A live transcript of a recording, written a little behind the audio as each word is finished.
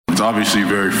It's obviously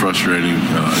very frustrating,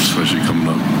 especially coming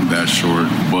up that short.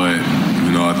 But, you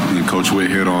know, I think Coach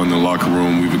Witt hit on the locker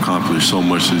room. We've accomplished so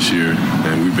much this year,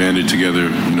 and we banded together,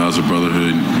 you know, as a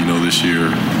brotherhood, you know, this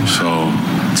year. So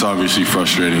it's obviously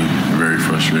frustrating, very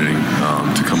frustrating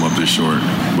to come up this short.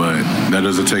 But that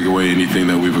doesn't take away anything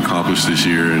that we've accomplished this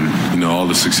year and, you know, all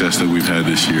the success that we've had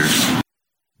this year.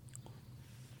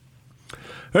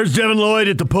 There's Devin Lloyd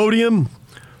at the podium.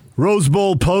 Rose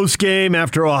Bowl postgame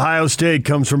after Ohio State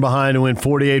comes from behind and win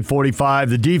 48-45.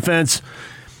 The defense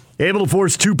able to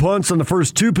force 2 punts on the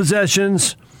first 2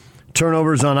 possessions.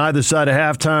 Turnovers on either side of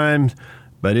halftime.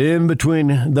 But in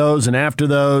between those and after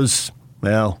those,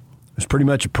 well, it was pretty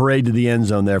much a parade to the end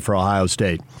zone there for Ohio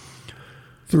State.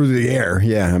 Through the air,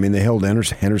 yeah. I mean, they held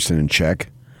Henderson in check,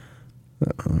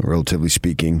 relatively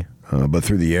speaking. But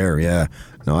through the air, yeah.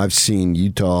 Now, I've seen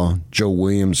Utah, Joe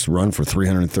Williams run for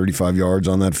 335 yards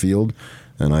on that field,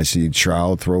 and I see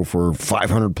Child throw for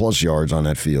 500-plus yards on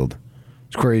that field.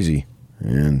 It's crazy.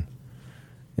 And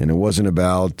it wasn't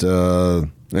about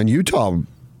and Utah,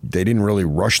 they didn't really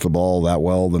rush the ball that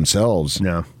well themselves.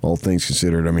 No. All things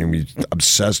considered. I mean, we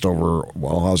obsessed over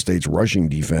Ohio State's rushing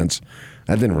defense.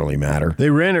 That didn't really matter. They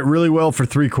ran it really well for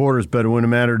 3 quarters, but when it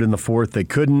mattered in the fourth, they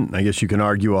couldn't. I guess you can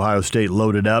argue Ohio State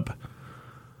loaded up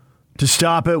to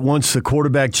stop it once the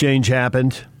quarterback change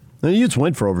happened. The Utes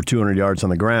went for over 200 yards on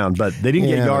the ground, but they didn't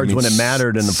get yards when it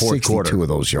mattered in the fourth quarter. 62 of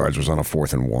those yards was on a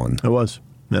 4th and 1. It was,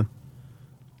 yeah.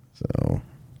 So,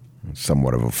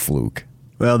 somewhat of a fluke.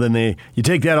 Well, then you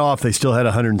take that off, they still had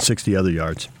 160 other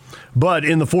yards. But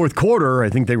in the fourth quarter, I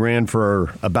think they ran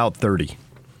for about 30,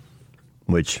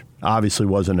 which obviously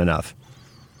wasn't enough.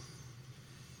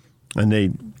 And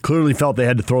they clearly felt they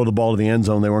had to throw the ball to the end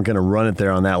zone. They weren't going to run it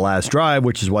there on that last drive,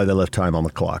 which is why they left time on the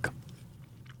clock.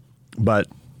 But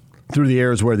through the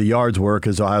air is where the yards were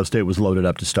because Ohio State was loaded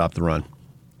up to stop the run.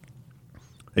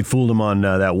 They fooled him on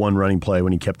that one running play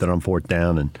when he kept it on 4th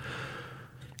down and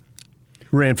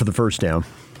ran for the first down.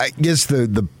 I guess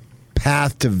the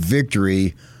path to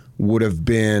victory would have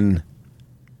been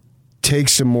take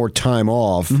some more time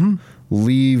off,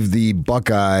 leave the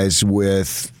Buckeyes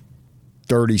with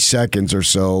 30 seconds or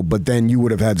so, but then you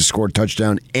would have had to score a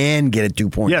touchdown and get it 2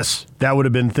 points. Yes, that would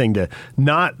have been the thing to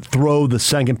not throw the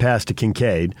second pass to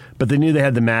Kincaid, but they knew they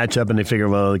had the matchup and they figured,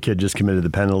 well, the kid just committed the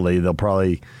penalty. He'll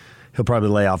probably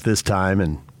lay off this time,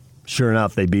 and sure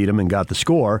enough, they beat him and got the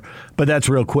score, but that's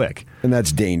real quick. And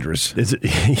that's dangerous.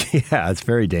 Yeah, it's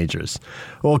very dangerous.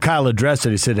 Well, Kyle addressed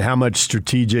it. He said how much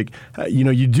strategic,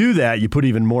 you do that, you put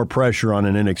even more pressure on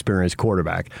an inexperienced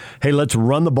quarterback. Hey, let's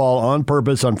run the ball on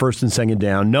purpose on 1st and 2nd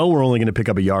down. No, we're only going to pick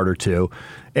up a yard or 2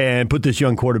 and put this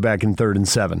young quarterback in 3rd and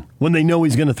 7 when they know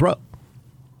he's going to throw.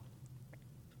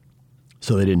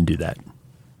 So they didn't do that.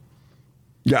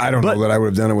 Yeah, I don't know that I would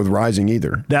have done it with Rising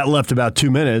either. That left about 2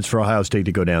 minutes for Ohio State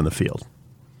to go down the field.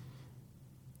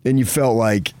 And you felt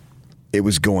like it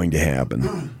was going to happen.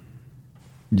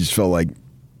 You just felt like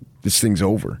this thing's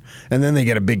over. And then they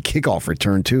get a big kickoff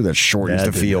return, too, that shortens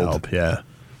the field. Help, yeah.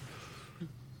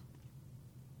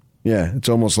 Yeah, it's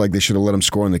almost like they should have let them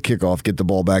score on the kickoff, get the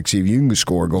ball back, see if you can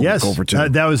score, go for 2.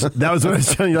 That was what I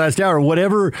was telling you last hour.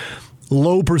 Whatever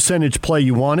low percentage play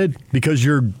you wanted, because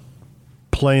you're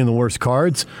playing the worst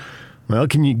cards, well,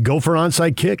 can you go for an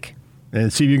onside kick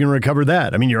and see if you can recover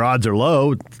that? I mean, your odds are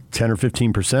low, 10 or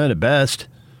 15% at best.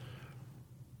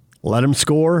 Let them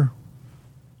score.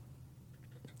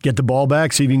 Get the ball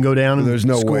back, see if you can go down and There's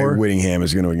no score. way Whittingham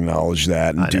is going to acknowledge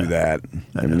that and do that.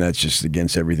 I mean, that's just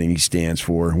against everything he stands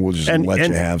for. We'll just let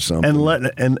you have something.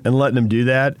 And letting him do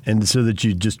that, and so that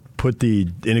you just put the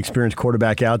inexperienced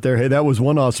quarterback out there. Hey, that was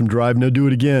one awesome drive. No, do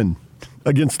it again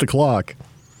against the clock.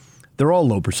 They're all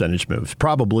low percentage moves.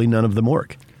 Probably none of them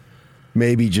work.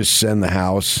 Maybe just send the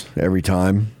house every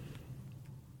time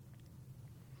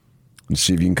and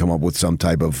see if you can come up with some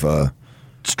type of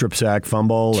strip sack,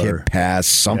 fumble, tip or pass,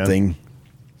 something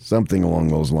along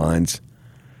those lines.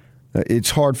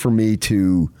 It's hard for me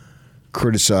to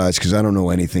criticize because I don't know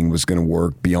anything was going to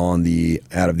work beyond the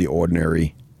out of the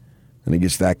ordinary, and I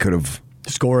guess that could have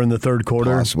score in the third quarter,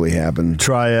 possibly happened.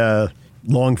 Try a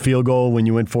long field goal when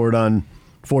you went for it on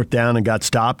 4th down and got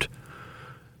stopped.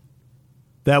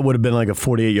 That would have been like a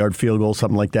 48-yard field goal,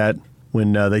 something like that,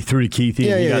 when they threw to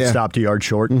Keithy and he got stopped a yard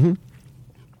short. Mm-hmm.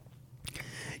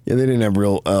 Yeah, they didn't have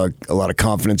a lot of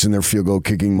confidence in their field goal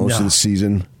kicking most of the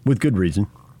season. With good reason.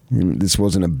 This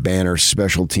wasn't a banner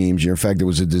special teams year. In fact, it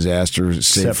was a disaster,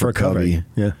 save for Covey.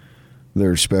 Yeah.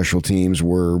 Their special teams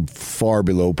were far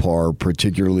below par,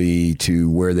 particularly to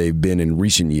where they've been in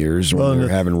recent years when they're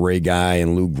having Ray Guy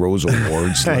and Luke Rose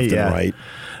awards left and right.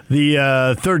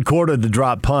 The third quarter, the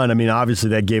drop punt, I mean,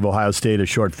 obviously that gave Ohio State a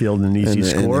short field and an easy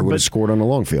score. And they would have scored on the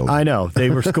long field. I know. They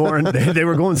were scoring. They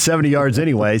were going 70 yards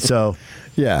anyway, so.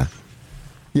 Yeah.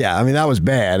 Yeah, I mean, that was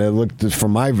bad. It looked,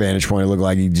 from my vantage point, it looked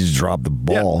like he just dropped the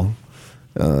ball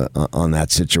on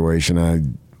that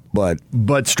situation.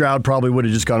 But Stroud probably would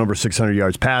have just gone over 600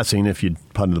 yards passing if you'd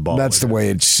punted the ball. That's the way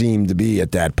it seemed to be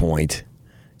at that point.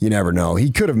 You never know.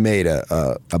 He could have made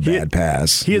a bad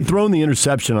pass. He had thrown the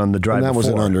interception on the drive and that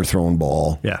before. was an underthrown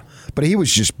ball. Yeah. But he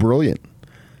was just brilliant.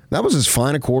 That was as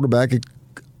fine a quarterback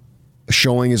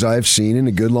showing as I've seen in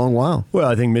a good long while. Well,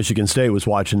 I think Michigan State was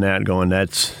watching that going,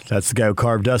 that's the guy who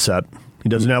carved us up. He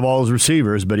doesn't have all his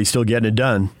receivers, but he's still getting it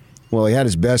done. Well, he had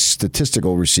his best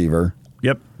statistical receiver.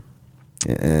 Yep.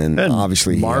 And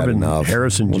obviously Marvin he had enough.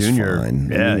 Harrison Jr. Fine.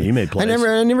 Yeah, he made plays.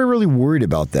 I never really worried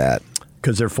about that.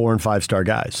 Because they're 4- and 5-star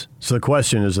guys. So the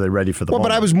question is, are they ready for the Well,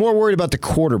 but I was more worried about the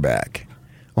quarterback.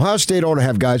 Ohio State ought to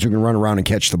have guys who can run around and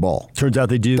catch the ball. Turns out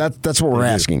they do. That's what we're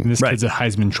asking. And this kid's a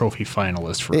Heisman Trophy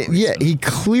finalist for a reason. Yeah, he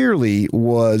clearly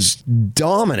was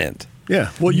dominant.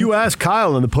 Yeah. Well, you asked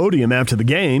Kyle on the podium after the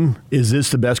game, is this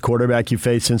the best quarterback you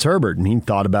faced since Herbert? And he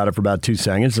thought about it for about 2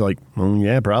 seconds. Like,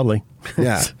 yeah, probably.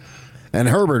 Yeah. And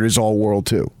Herbert is all world,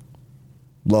 too.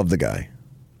 Love the guy.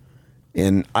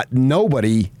 And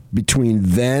nobody between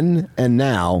then and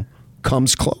now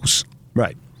comes close.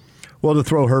 Right. Well, the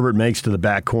throw Herbert makes to the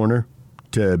back corner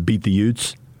to beat the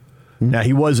Utes. Now,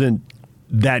 he wasn't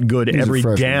that good every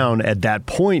down at that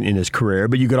point in his career,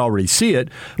 but you could already see it.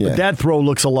 Yeah. But that throw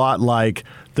looks a lot like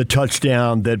the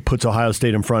touchdown that puts Ohio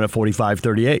State in front at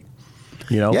 45-38.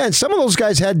 You know? Yeah, and some of those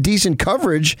guys had decent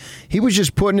coverage. He was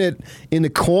just putting it in the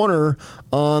corner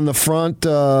on the front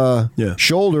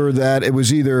shoulder that it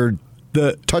was either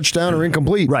the touchdown or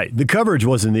incomplete. Right. The coverage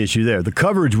wasn't the issue there. The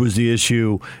coverage was the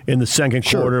issue in the second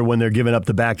quarter when they're giving up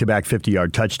the back-to-back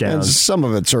 50-yard touchdowns. And some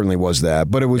of it certainly was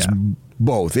that, but it was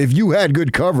both. If you had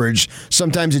good coverage,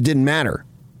 sometimes it didn't matter.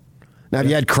 Now, if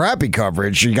you had crappy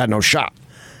coverage, you got no shot.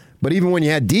 But even when you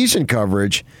had decent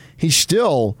coverage, he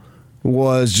still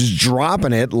was just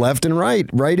dropping it left and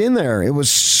right in there. It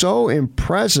was so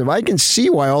impressive. I can see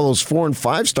why all those 4- and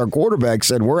 5-star quarterbacks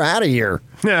said, we're out of here.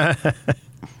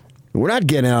 We're not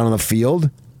getting out on the field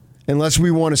unless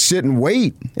we want to sit and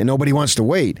wait, and nobody wants to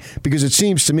wait because it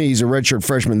seems to me he's a redshirt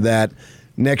freshman that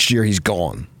next year he's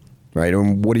gone, right?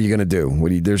 And what are you going to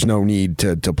do? There's no need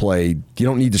to play. You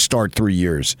don't need to start 3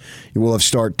 years. You will have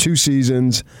start 2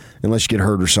 seasons unless you get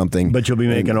hurt or something. But you'll be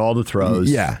making all the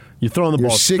throws. Yeah. You're throwing the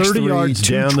ball 30 yards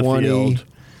down the field.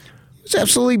 It's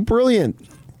absolutely brilliant.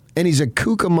 And he's a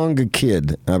Cucamonga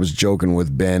kid. I was joking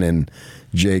with Ben and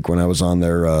Jake when I was on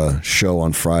their show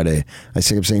on Friday. I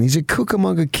kept saying, he's a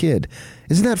Cucamonga kid.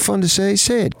 Isn't that fun to say?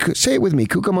 Say it. Say it with me,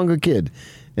 Cucamonga kid.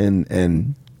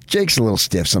 And Jake's a little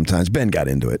stiff sometimes. Ben got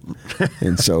into it.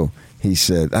 And so he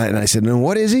said, and I said, no,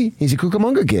 what is he? He's a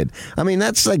Cucamonga kid. I mean,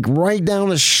 that's like right down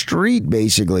the street,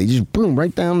 basically. Just boom,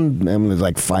 right down. I mean, there's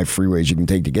like 5 freeways you can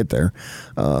take to get there.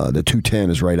 The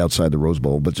 210 is right outside the Rose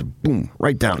Bowl, but it's boom,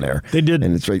 right down there. They did.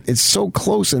 And it's right. It's so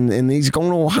close, and he's going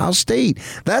to Ohio State.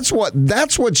 That's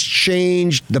what's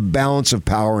changed the balance of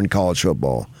power in college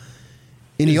football.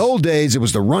 In the old days, it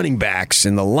was the running backs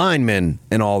and the linemen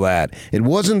and all that. It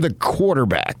wasn't the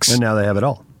quarterbacks. And now they have it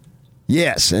all.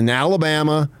 Yes, and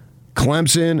Alabama,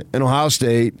 Clemson, and Ohio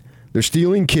State, they're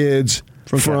stealing kids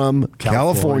from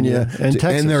California and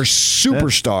Texas. And they're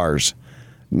superstars.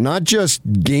 Not just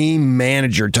game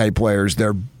manager type players.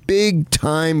 They're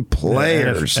big-time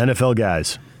players. NFL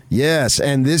guys. Yes,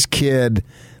 and this kid,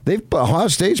 Ohio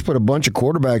State's put a bunch of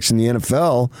quarterbacks in the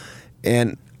NFL,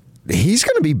 and he's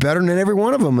going to be better than every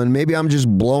one of them, and maybe I'm just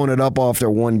blowing it up off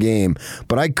their one game,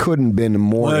 but I couldn't have been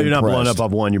more impressed. You're not blowing up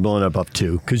off one, you're blowing up off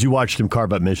 2, because you watched him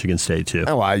carve up Michigan State, too.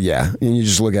 Oh, yeah, and you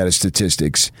just look at his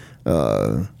statistics.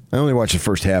 I only watched the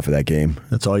first half of that game.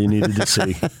 That's all you needed to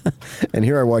see. And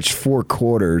here I watched 4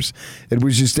 quarters. It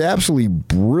was just absolutely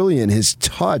brilliant. His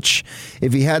touch,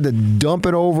 if he had to dump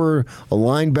it over a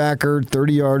linebacker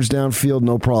 30 yards downfield,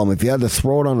 no problem. If he had to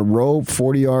throw it on a rope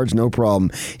 40 yards, no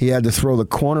problem. He had to throw the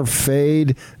corner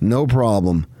fade, no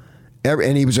problem.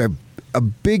 And he was a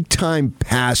big-time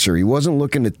passer. He wasn't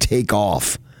looking to take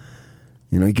off.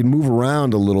 You know, he can move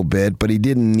around a little bit, but he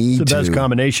didn't need to. It's the best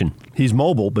combination. He's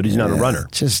mobile, but he's not a runner.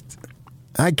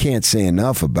 I can't say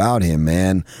enough about him,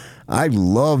 man. I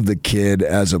love the kid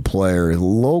as a player. A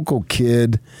local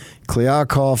kid.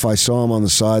 Kliavkoff, I saw him on the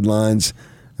sidelines.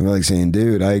 I'm like saying,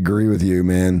 dude, I agree with you,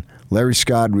 man. Larry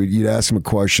Scott, you'd ask him a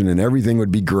question, and everything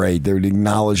would be great. They would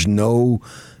acknowledge no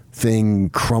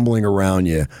thing crumbling around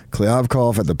you.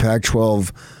 Kliavkoff at the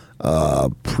Pac-12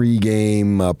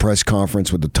 pregame press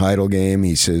conference with the title game.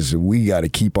 He says, we got to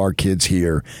keep our kids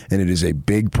here, and it is a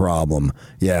big problem.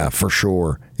 Yeah, for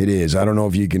sure. It is. I don't know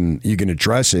if you can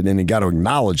address it, and you got to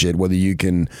acknowledge it. Whether you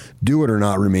can do it or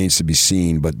not remains to be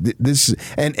seen. But this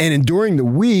and during the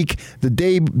week, the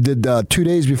 2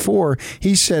 days before,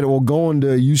 he said, "Well, going to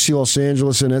UC Los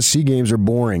Angeles and SC games are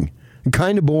boring,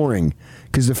 kind of boring,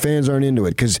 because the fans aren't into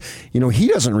it." Because he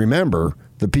doesn't remember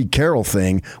the Pete Carroll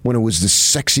thing when it was the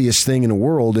sexiest thing in the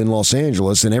world in Los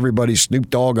Angeles, and everybody, Snoop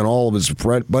Dogg and all of his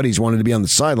buddies, wanted to be on the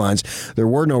sidelines. There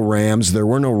were no Rams, there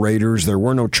were no Raiders, there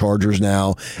were no Chargers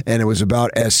now, and it was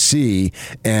about SC,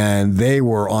 and they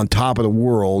were on top of the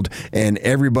world, and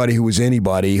everybody who was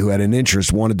anybody who had an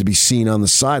interest wanted to be seen on the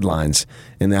sidelines.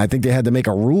 And I think they had to make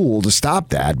a rule to stop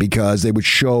that because they would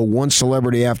show one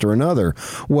celebrity after another.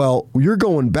 Well, you're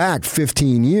going back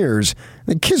 15 years.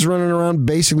 The kid's running around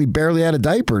basically barely out of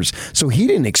diapers. So he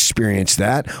didn't experience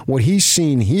that. What he's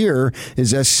seen here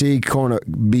is SC going to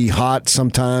be hot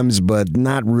sometimes, but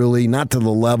not really, not to the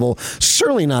level,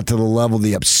 certainly not to the level of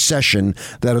the obsession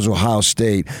that is Ohio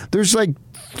State. There's like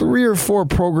 3 or 4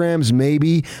 programs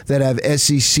maybe that have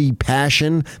SEC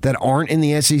passion that aren't in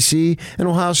the SEC, and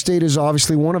Ohio State is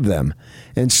obviously one of them.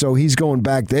 And so he's going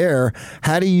back there.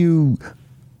 How do you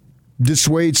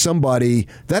dissuade somebody?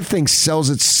 That thing sells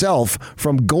itself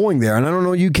from going there. And I don't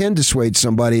know you can dissuade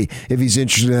somebody if he's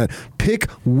interested in that.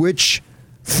 Pick which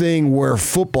thing where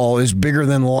football is bigger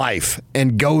than life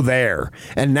and go there.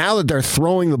 And now that they're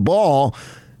throwing the ball,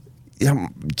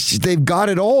 they've got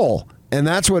it all. And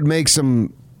that's what makes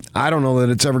them, I don't know that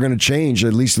it's ever going to change,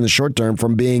 at least in the short term,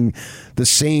 from being the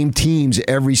same teams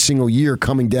every single year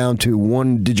coming down to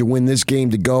one, did you win this game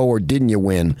to go or didn't you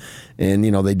win? And,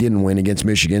 they didn't win against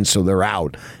Michigan, so they're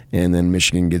out. And then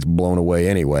Michigan gets blown away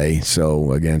anyway.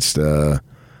 So against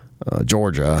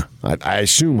Georgia, I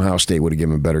assume Ohio State would have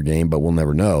given a better game, but we'll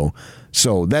never know.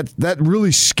 So that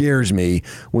really scares me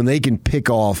when they can pick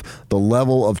off the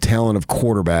level of talent of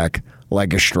quarterback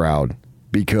like a Stroud,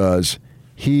 because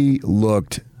he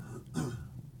looked,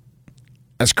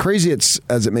 as crazy as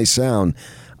it may sound,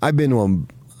 I've been to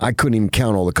I couldn't even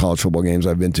count all the college football games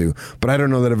I've been to, but I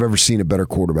don't know that I've ever seen a better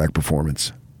quarterback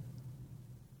performance.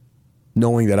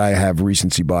 Knowing that I have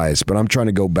recency bias, but I'm trying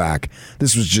to go back.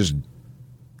 This was just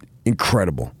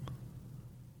incredible.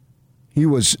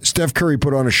 Steph Curry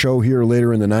put on a show here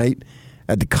later in the night.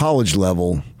 At the college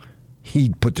level, he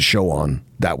put the show on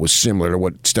that was similar to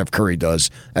what Steph Curry does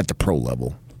at the pro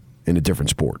level in a different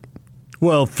sport.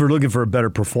 Well, for looking for a better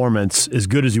performance, as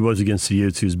good as he was against the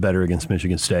Utes, he was better against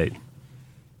Michigan State.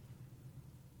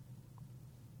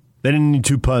 They didn't need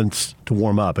 2 punts to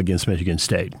warm up against Michigan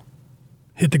State.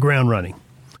 Hit the ground running.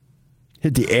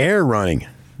 Hit the air running.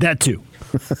 That too.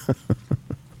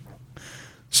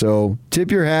 So, tip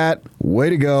your hat.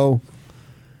 Way to go.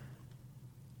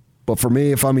 But for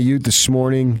me, if I'm a Ute this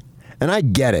morning, and I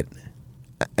get it,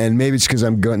 and maybe it's because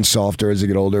I'm getting softer as I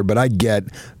get older, but I get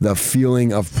the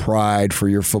feeling of pride for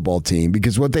your football team,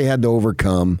 because what they had to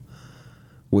overcome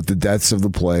with the deaths of the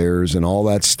players and all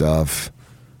that stuff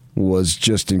was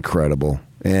just incredible.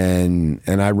 And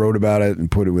I wrote about it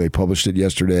and they published it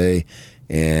yesterday,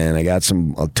 and I got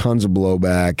tons of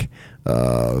blowback.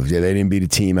 They didn't beat a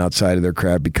team outside of their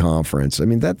crappy conference. I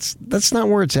mean, that's not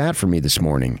where it's at for me this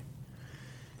morning.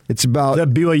 It's about... Is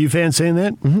that BYU fans saying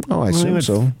that? Mm-hmm. Oh, I assume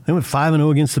so. They went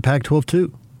 5-0 against the Pac-12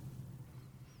 too.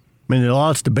 I mean, they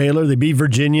lost to Baylor. They beat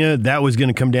Virginia. That was going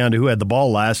to come down to who had the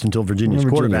ball last until Virginia's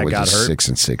quarterback got hurt. Virginia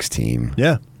was a 6-6 team.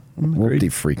 Yeah. What did they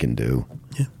freaking do?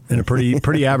 Yeah. In a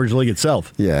pretty average league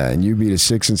itself. Yeah, and you beat a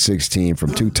 6-6 team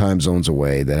from 2 time zones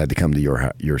away that had to come to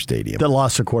your stadium. That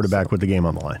lost their quarterback with the game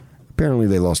on the line. Apparently,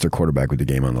 they lost their quarterback with the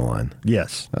game on the line.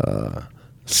 Yes.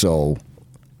 So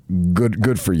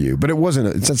good for you, but it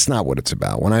wasn't. That's not what it's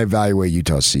about. When I evaluate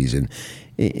Utah's season,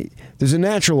 there's a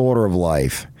natural order of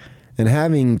life. And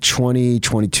having 20,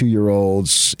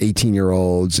 22-year-olds,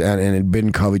 18-year-olds, and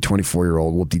Ben Covey,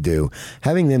 24-year-old, whoop-de-doo,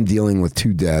 having them dealing with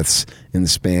 2 deaths in the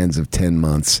spans of 10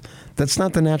 months, that's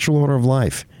not the natural order of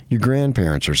life. Your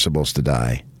grandparents are supposed to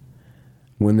die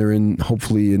when they're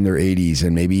hopefully in their 80s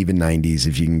and maybe even 90s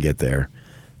if you can get there.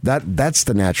 That's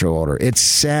the natural order. It's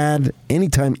sad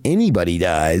anytime anybody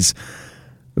dies,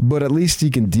 but at least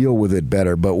you can deal with it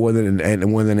better. But when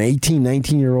an 18,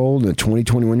 19-year-old and a 20,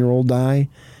 21-year-old die,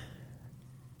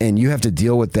 and you have to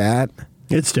deal with that.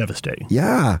 It's devastating.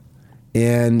 Yeah.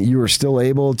 And you were still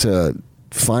able to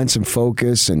find some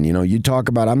focus. And, you talk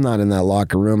about, I'm not in that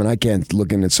locker room, and I can't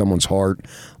look into someone's heart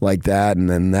like that. And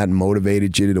then that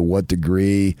motivated you to what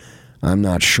degree? I'm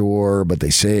not sure, but they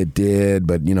say it did.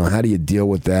 But, how do you deal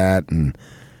with that? And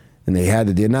And they had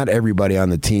to do. Not everybody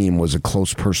on the team was a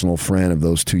close personal friend of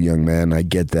those two young men. I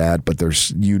get that, but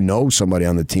there's somebody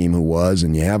on the team who was,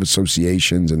 and you have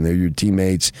associations, and they're your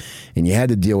teammates, and you had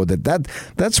to deal with it.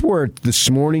 That's where this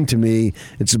morning, to me,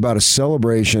 it's about a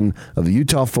celebration of the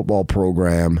Utah football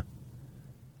program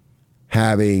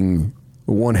having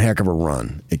one heck of a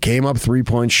run. It came up 3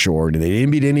 points short, and they didn't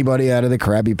beat anybody out of the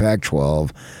crappy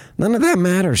Pac-12. None of that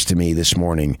matters to me this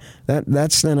morning.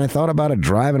 That's then I thought about it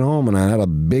driving home, and I had a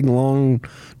big long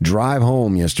drive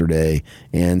home yesterday,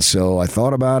 and so I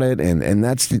thought about it, and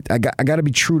that's I got to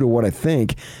be true to what I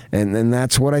think, and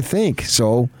that's what I think.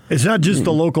 So it's not just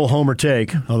the local homer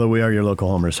take, although we are your local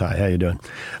homers. Hi, how you doing?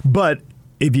 But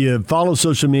if you follow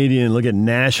social media and look at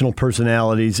national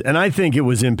personalities, and I think it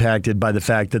was impacted by the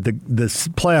fact that the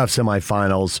playoff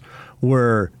semifinals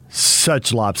were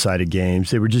such lopsided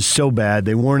games. They were just so bad.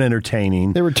 They weren't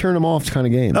entertaining. They were turn them off kind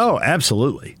of games. Oh,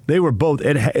 absolutely. They were both.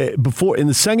 Before in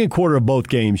the second quarter of both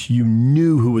games, you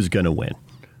knew who was going to win.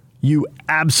 You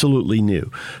absolutely knew.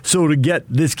 So to get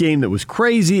this game that was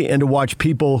crazy and to watch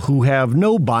people who have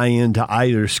no buy-in to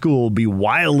either school be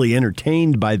wildly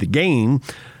entertained by the game,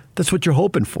 that's what you're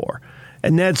hoping for.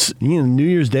 And that's, New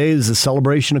Year's Day is a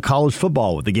celebration of college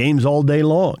football with the games all day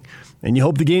long. And you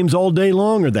hope the games all day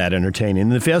long are that entertaining.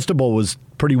 And the Fiesta Bowl was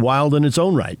pretty wild in its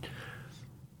own right.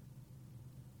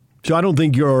 So I don't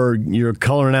think you're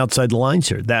coloring outside the lines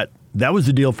here. That was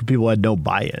the deal for people who had no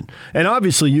buy-in. And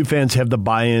obviously you fans have the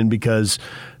buy-in because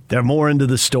they're more into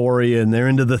the story and they're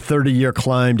into the 30-year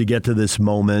climb to get to this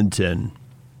moment. And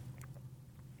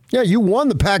yeah, you won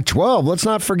the Pac-12. Let's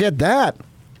not forget that.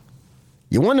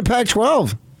 You won the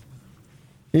Pac-12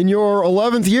 in your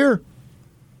 11th year.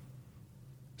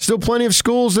 Still plenty of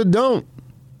schools that don't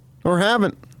or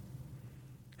haven't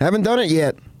done it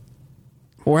yet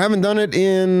or haven't done it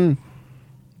in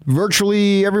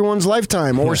virtually everyone's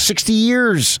lifetime or 60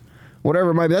 years, whatever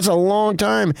it might be. That's a long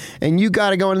time, and you got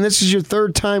to go, and this is your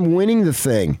third time winning the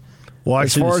thing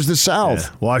as far as the South. Yeah.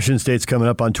 Washington State's coming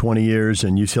up on 20 years,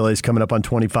 and UCLA's coming up on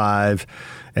 25,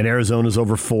 and Arizona's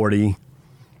over 40,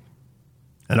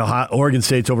 and Oregon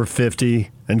State's over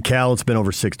 50, and Cal, it's been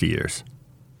over 60 years.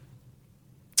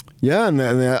 Yeah, and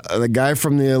the guy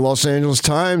from the Los Angeles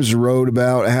Times wrote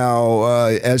about how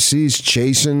SC's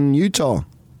chasing Utah.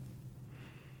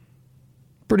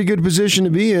 Pretty good position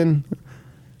to be in.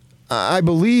 I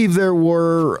believe there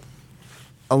were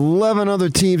 11 other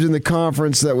teams in the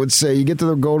conference that would say you get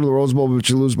to go to the Rose Bowl, but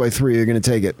you lose by 3, you're going to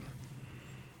take it.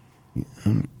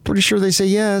 I'm pretty sure they say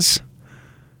yes.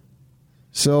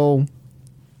 So,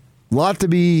 a lot to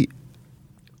be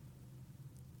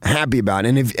happy about.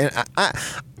 And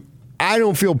I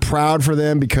don't feel proud for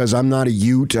them because I'm not a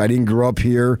Ute. I didn't grow up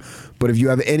here. But if you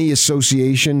have any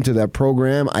association to that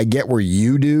program, I get where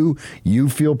you do. You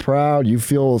feel proud. You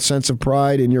feel a sense of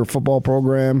pride in your football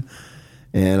program.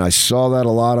 And I saw that a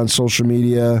lot on social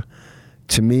media.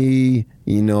 To me,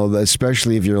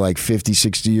 especially if you're like 50,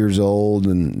 60 years old,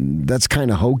 and that's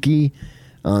kind of hokey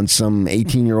on some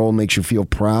 18-year-old makes you feel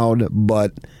proud,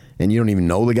 and you don't even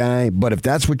know the guy. But if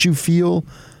that's what you feel,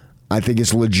 I think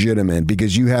it's legitimate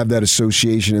because you have that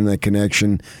association and that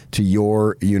connection to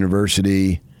your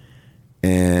university,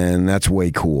 and that's way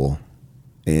cool.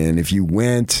 And if you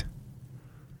went,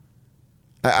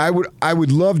 I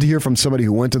would love to hear from somebody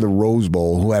who went to the Rose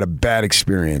Bowl who had a bad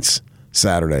experience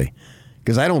Saturday,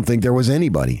 because I don't think there was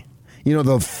anybody.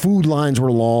 The food lines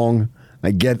were long.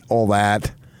 I get all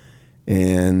that,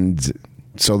 and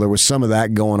so there was some of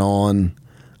that going on,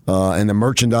 and the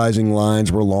merchandising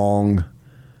lines were long.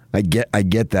 I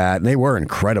get that, and they were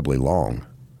incredibly long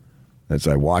as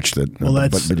I watched it. Well,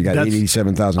 but you got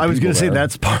 87,000 people. I was going to say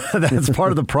that's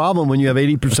part of the problem when you have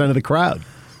 80% of the crowd.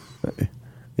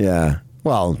 Yeah,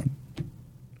 well,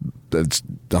 that's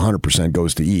 100%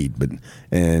 goes to eat,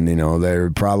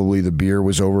 there probably the beer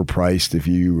was overpriced if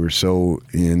you were so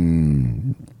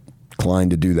inclined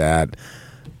to do that,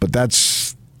 but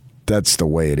that's the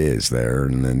way it is there,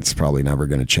 and it's probably never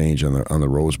going to change on the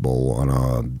Rose Bowl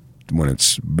when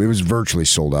it was virtually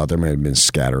sold out. There may have been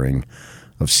scattering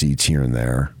of seats here and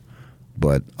there.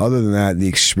 But other than that, the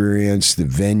experience, the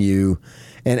venue,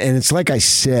 and it's like I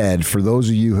said, for those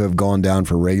of you who have gone down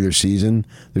for regular season,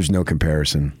 there's no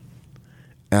comparison.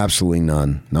 Absolutely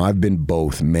none. Now, I've been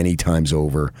both many times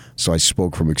over, so I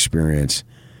spoke from experience,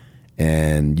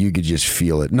 and you could just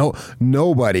feel it.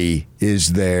 Nobody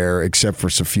is there except for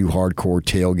a few hardcore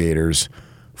tailgaters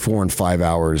 4 and 5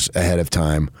 hours ahead of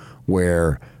time,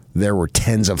 where there were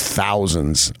tens of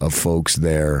thousands of folks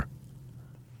there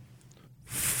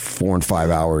 4 and 5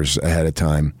 hours ahead of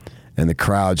time, and the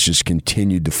crowds just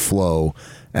continued to flow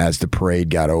as the parade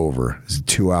got over. It was a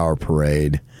 2-hour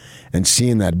parade, and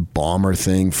seeing that bomber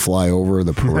thing fly over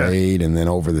the parade and then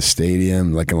over the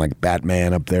stadium, looking like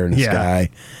Batman up there in the sky.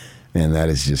 And that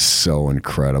is just so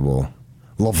incredible.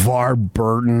 LeVar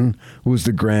Burton, who was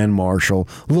the Grand Marshal.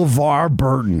 LeVar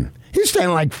Burton. He was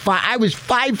standing like I was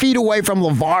 5 feet away from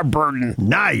LeVar Burton.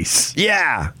 Nice.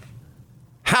 Yeah.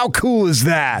 How cool is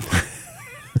that?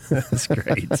 That's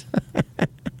great.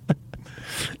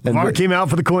 LeVar came out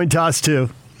for the coin toss, too.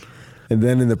 And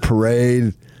then in the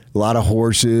parade, a lot of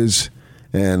horses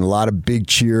and a lot of big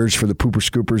cheers for the Pooper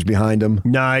Scoopers behind him.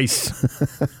 Nice.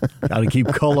 Got to keep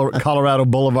Colorado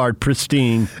Boulevard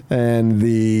pristine. And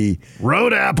the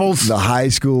Road Apples. The high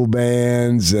school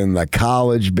bands and the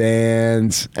college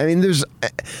bands. I mean,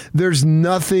 there's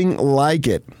nothing like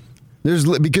it.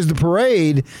 Because the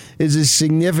parade is a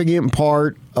significant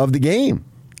part of the game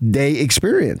day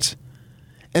experience.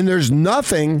 And there's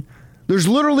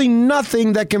literally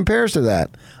nothing that compares to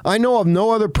that. I know of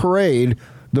no other parade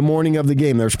the morning of the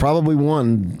game. There's probably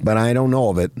one, but I don't know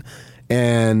of it.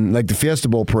 And like the Fiesta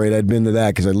Bowl parade, I'd been to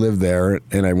that because I lived there,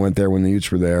 and I went there when the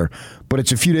Utes were there. But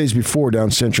it's a few days before down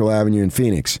Central Avenue in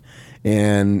Phoenix.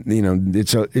 And, you know,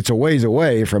 it's a ways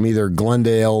away from either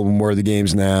Glendale, where the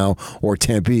game's now, or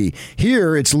Tempe.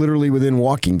 Here, it's literally within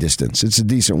walking distance. It's a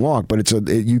decent walk, but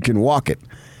you can walk it.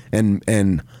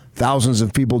 And thousands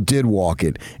of people did walk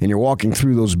it. And you're walking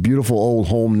through those beautiful old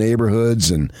home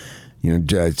neighborhoods and, you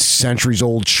know,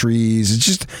 centuries-old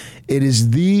trees. It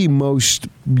is the most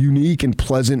unique and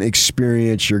pleasant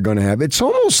experience you're going to have. It's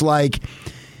almost like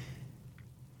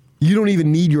you don't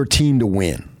even need your team to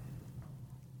win.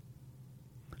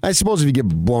 I suppose if you get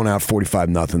blown out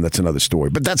 45-0, that's another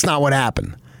story. But that's not what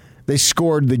happened. They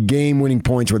scored the game-winning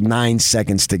points with 9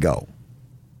 seconds to go.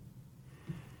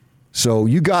 So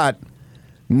you got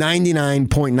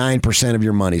 99.9% of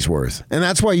your money's worth. And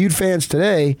that's why Ute fans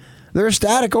today, they're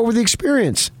ecstatic over the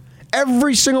experience.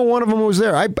 Every single one of them was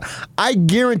there. I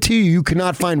guarantee you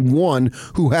cannot find one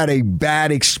who had a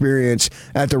bad experience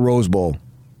at the Rose Bowl.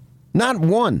 Not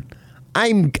one.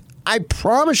 I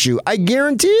promise you, I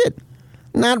guarantee it.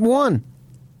 Not one.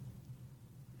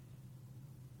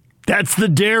 That's the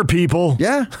dare, people.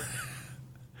 Yeah.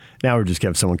 Now we're just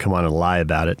going to have someone come on and lie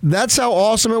about it. That's how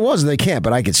awesome it was. They can't,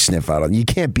 but I could sniff out on it. You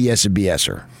can't BS a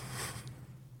BSer.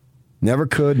 Never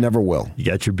could, never will. You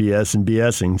got your BS and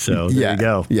BSing, so there you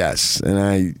go. Yes, and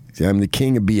I'm the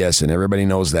king of BSing. Everybody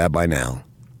knows that by now.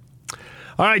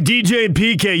 All right, DJ and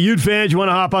PK, Ute fans, you want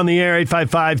to hop on the air,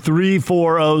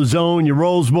 855-340-ZONE, your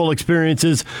Rose Bowl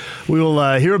experiences. We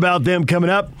will hear about them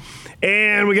coming up.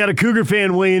 And we got a Cougar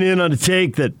fan weighing in on a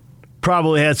take that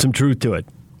probably has some truth to it.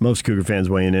 Most Cougar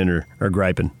fans weighing in are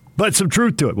griping. But some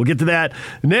truth to it. We'll get to that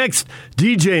next.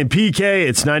 DJ and PK,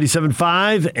 it's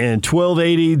 97.5 and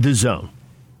 1280 The Zone.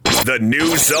 The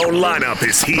new Zone lineup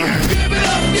is here.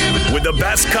 With the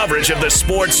best coverage of the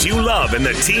sports you love and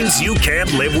the teams you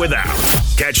can't live without.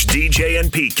 Catch DJ and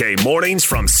PK mornings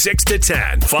from 6 to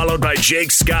 10, followed by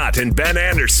Jake Scott and Ben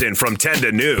Anderson from 10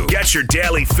 to noon. Get your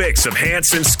daily fix of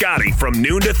Hans and Scotty from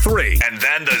noon to 3. And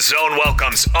then the Zone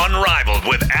welcomes Unrivaled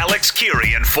with Alex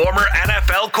Curie and former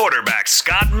NFL quarterback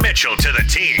Scott Mitchell to the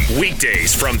team.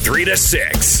 Weekdays from 3 to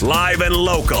 6, live and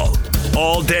local.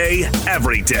 All day,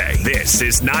 every day. This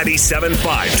is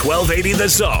 97.5 1280 The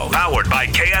Zone, powered by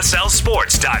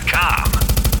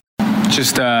KSLSports.com.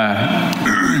 Just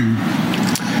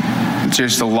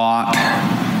a lot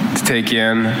to take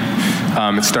in.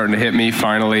 It's starting to hit me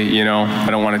finally, you know. I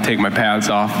don't want to take my pads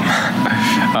off.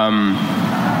 I'm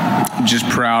just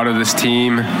proud of this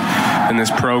team and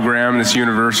this program, this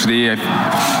university.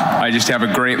 I just have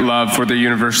a great love for the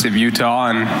University of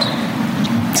Utah, and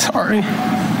sorry.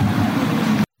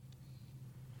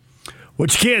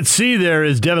 What you can't see there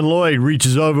is Devin Lloyd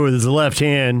reaches over with his left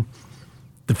hand,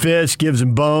 the fist, gives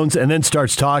him bones, and then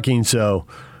starts talking. So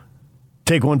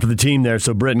take one for the team there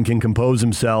so Britton can compose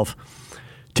himself.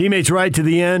 Teammates right to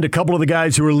the end. A couple of the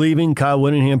guys who are leaving, Kyle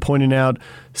Whittingham pointing out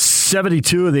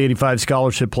 72 of the 85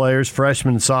 scholarship players,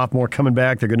 freshman and sophomore, coming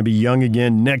back. They're going to be young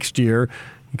again next year.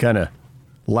 He kind of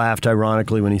laughed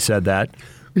ironically when he said that.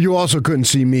 You also couldn't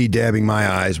see me dabbing my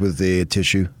eyes with the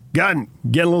tissue. Getting a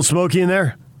little smoky in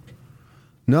there?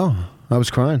 No, I was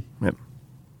crying. Yep.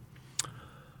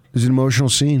 It was an emotional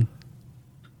scene.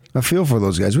 I feel for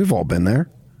those guys. We've all been there.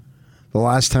 The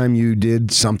last time you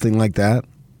did something like that.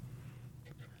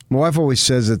 My wife always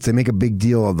says that they make a big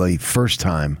deal of the first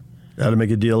time. Got to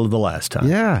make a deal of the last time.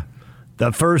 Yeah.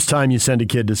 The first time you send a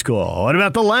kid to school. What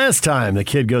about the last time the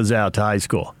kid goes out to high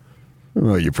school?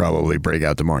 Well, you probably break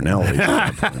out to Martinelli.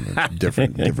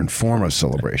 different form of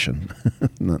celebration.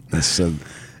 Not necessarily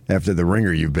after the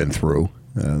ringer you've been through.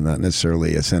 Not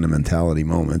necessarily a sentimentality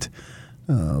moment.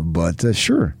 But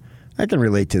sure. I can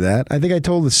relate to that. I think I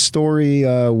told the story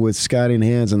with Scotty and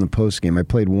Hans on the post game. I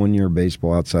played 1 year of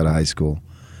baseball outside of high school.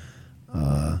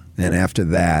 And after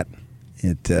that,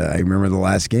 I remember the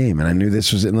last game, and I knew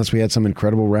this was it, unless we had some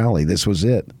incredible rally. This was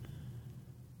it.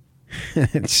 I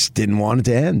just didn't want it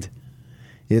to end.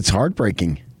 It's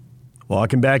heartbreaking.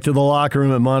 Walking back to the locker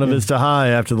room at Monte Vista High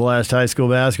after the last high school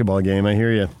basketball game. I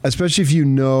hear you. Especially if you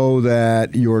know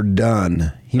that you're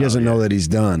done. He doesn't know that he's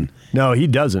done. No, he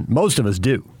doesn't. Most of us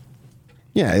do.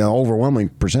 Yeah, an overwhelming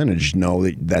percentage know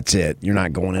that that's it. You're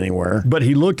not going anywhere. But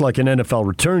he looked like an NFL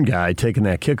return guy taking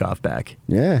that kickoff back.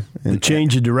 Yeah. The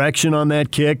change of direction on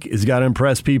that kick has got to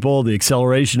impress people. The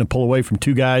acceleration to pull away from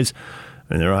two guys.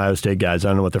 And they're Ohio State guys. I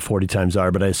don't know what their 40 times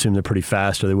are, but I assume they're pretty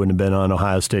fast or they wouldn't have been on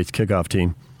Ohio State's kickoff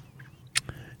team.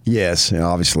 Yes,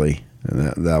 obviously.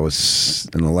 That was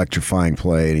an electrifying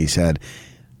play, and he's had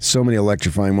so many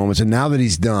electrifying moments. And now that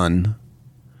he's done,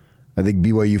 I think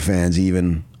BYU fans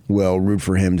even will root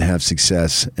for him to have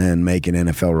success and make an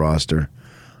NFL roster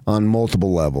on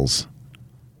multiple levels.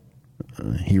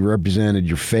 He represented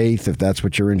your faith, if that's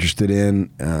what you're interested in,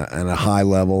 at a high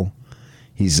level.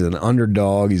 He's an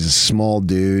underdog. He's a small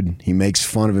dude. He makes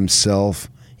fun of himself.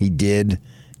 He did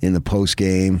in the post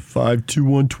game. 5'2",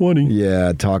 120.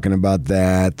 Yeah, talking about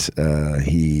that.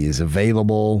 He is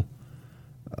available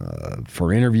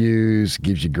for interviews,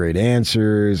 gives you great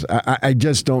answers. I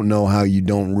just don't know how you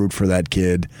don't root for that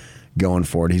kid going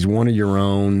forward. He's one of your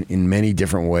own in many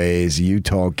different ways.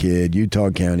 Utah kid, Utah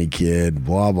County kid,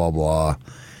 blah, blah, blah.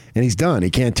 And he's done.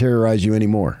 He can't terrorize you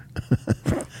anymore.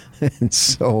 And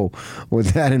so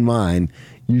with that in mind,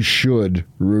 you should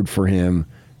root for him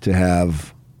to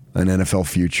have an NFL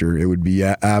future. It would be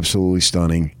absolutely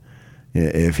stunning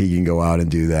if he can go out and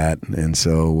do that. And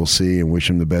so we'll see and wish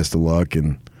him the best of luck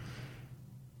and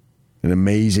an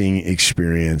amazing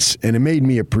experience. And it made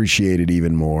me appreciate it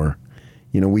even more.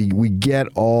 You know, we get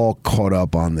all caught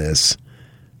up on this.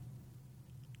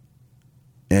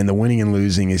 And the winning and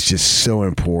losing is just so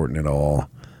important at all.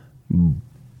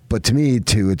 But to me,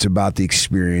 too, it's about the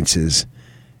experiences.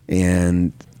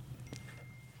 And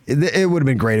it would have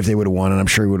been great if they would have won, and I'm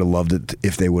sure he would have loved it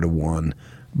if they would have won.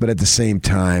 But at the same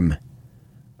time,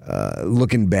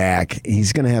 looking back,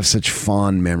 he's going to have such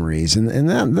fond memories, and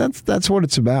that's what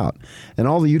it's about. And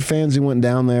all the Ute fans who went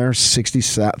down there,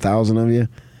 60,000 of you,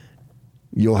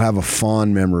 you'll have a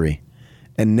fond memory.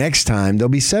 And next time, there'll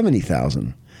be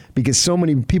 70,000 because so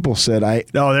many people said,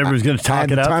 everyone's going to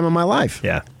talk it up. The time of my life.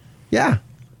 Yeah. Yeah.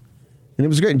 And it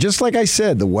was great. Just like I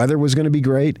said, the weather was going to be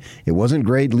great. It wasn't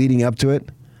great leading up to it.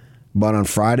 But on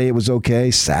Friday it was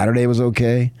okay. Saturday was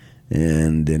okay,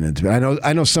 and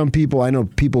I know some people. I know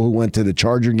people who went to the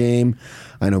Charger game.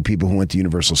 I know people who went to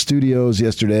Universal Studios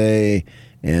yesterday,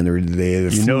 and they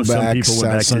flew back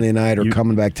Sunday night or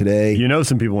coming back today. You know,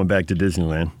 some people went back to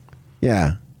Disneyland.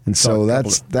 Yeah, and so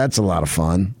that's a lot of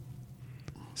fun.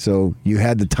 So you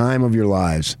had the time of your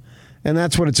lives, and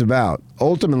that's what it's about.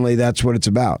 Ultimately, that's what it's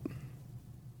about,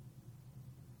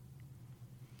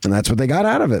 and that's what they got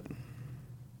out of it.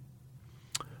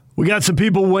 We got some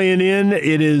people weighing in.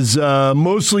 It is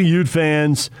mostly Ute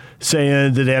fans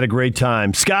saying that they had a great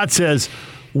time. Scott says,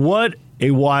 what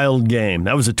a wild game.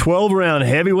 That was a 12-round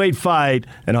heavyweight fight,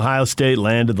 and Ohio State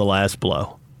landed the last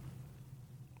blow.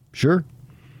 Sure.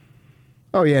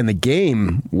 Oh, yeah, and the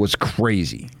game was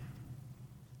crazy. It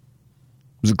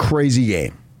was a crazy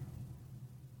game.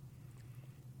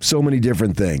 So many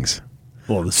different things.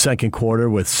 Well, the second quarter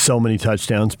with so many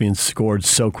touchdowns being scored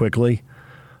so quickly.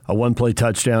 A one-play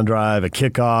touchdown drive, a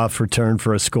kickoff return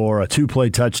for a score, a two-play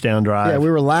touchdown drive. Yeah, we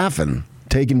were laughing,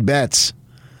 taking bets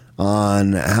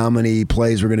on how many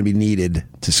plays were going to be needed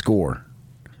to score.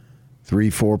 3,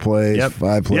 4 plays,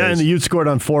 5 plays. Yeah, and the Utes scored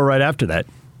on 4 right after that.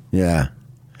 Yeah.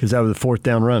 Because that was a fourth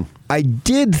down run. I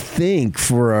did think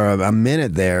for a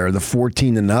minute there, the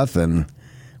 14-0,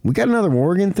 we got another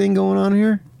Oregon thing going on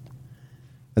here?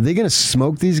 Are they going to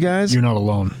smoke these guys? You're not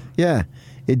alone. Yeah.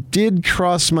 It did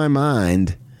cross my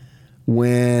mind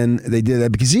when they did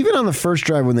that, because even on the first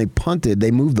drive when they punted,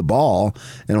 they moved the ball,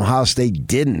 and Ohio State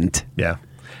didn't. Yeah.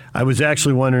 I was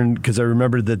actually wondering, because I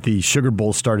remembered that the Sugar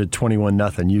Bowl started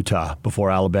 21-0 Utah before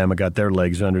Alabama got their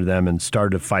legs under them and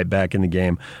started to fight back in the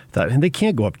game. I thought, and they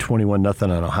can't go up 21-0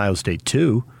 on Ohio State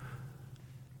too.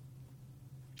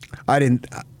 I didn't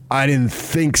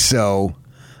think so.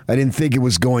 I didn't think it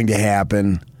was going to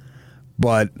happen,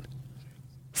 but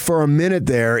for a minute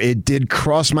there, it did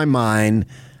cross my mind.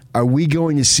 Are we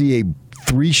going to see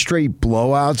 3 straight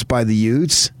blowouts by the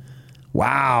Utes?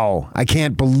 Wow, I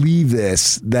can't believe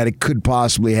that it could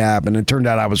possibly happen. It turned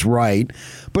out I was right,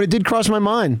 but it did cross my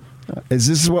mind. This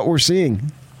is what we're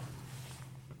seeing.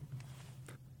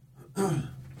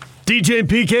 DJ and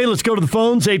PK, let's go to the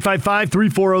phones.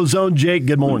 855-340-ZONE. Jake,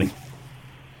 good morning.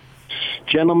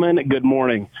 Gentlemen, good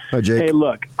morning. Hi, Jake. Hey,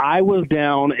 look, I was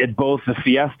down at both the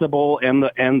Fiesta Bowl and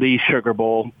the Sugar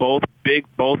Bowl, both big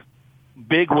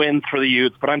wins for the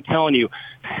Utes. But I'm telling you,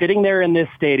 sitting there in this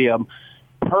stadium,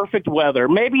 perfect weather,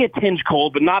 maybe a tinge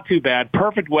cold, but not too bad.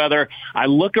 Perfect weather. I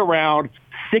look around,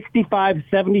 65,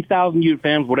 70,000 Ute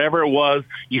fans, whatever it was.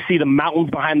 You see the mountains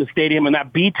behind the stadium, and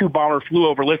that B-2 bomber flew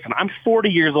over. Listen, I'm 40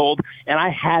 years old, and I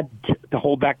had to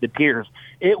hold back the tears.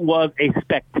 It was a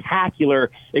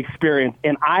spectacular experience,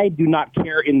 and I do not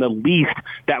care in the least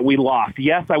that we lost.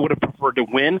 Yes, I would have preferred to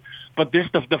win, but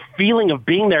the feeling of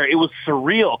being there, it was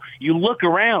surreal. You look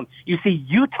around, you see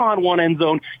Utah in one end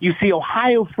zone, you see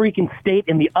Ohio freaking State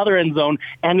in the other end zone,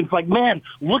 and it's like, man,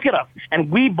 look at us. And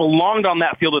we belonged on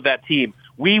that field with that team.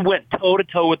 We went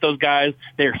toe-to-toe with those guys.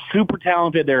 They're super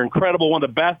talented. They're incredible. One of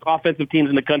the best offensive teams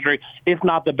in the country, if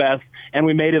not the best. And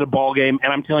we made it a ball game.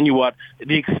 And I'm telling you what,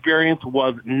 the experience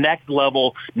was next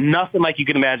level. Nothing like you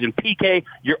can imagine. PK,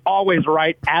 you're always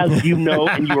right, as you know,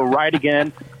 and you were right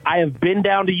again. I have been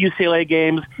down to UCLA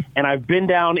games, and I've been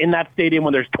down in that stadium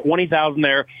when there's 20,000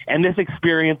 there. And this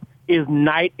experience is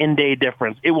night and day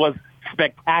difference. It was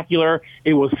spectacular.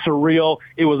 It was surreal.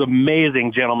 It was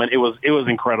amazing, gentlemen. It was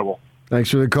incredible. Thanks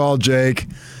for the call, Jake.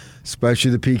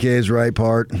 Especially the PK's right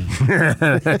part.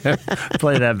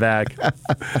 Play that back.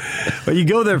 But you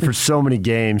go there for so many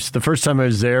games. The first time I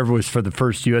was there was for the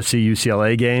first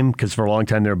USC-UCLA game, because for a long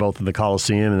time they were both in the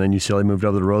Coliseum, and then UCLA moved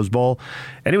over to the Rose Bowl.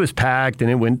 And it was packed,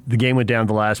 and the game went down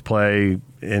to the last play,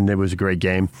 and it was a great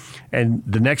game. And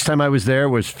the next time I was there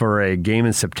was for a game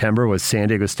in September with San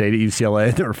Diego State at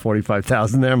UCLA. There were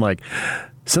 45,000 there. I'm like,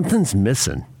 something's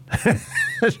missing.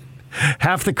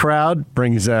 Half the crowd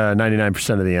brings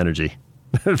 99% of the energy.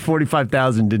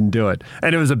 45,000 didn't do it.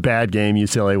 And it was a bad game.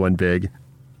 UCLA won big.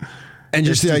 And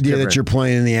just the idea that you're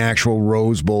playing in the actual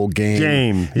Rose Bowl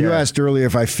game. You asked earlier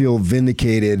if I feel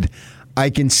vindicated. I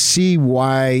can see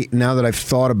why now that I've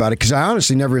thought about it, because I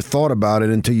honestly never thought about it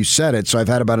until you said it, so I've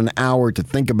had about an hour to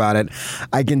think about it.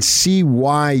 I can see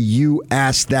why you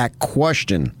asked that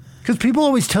question. Because people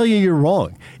always tell you you're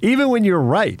wrong, even when you're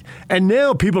right. And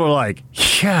now people are like,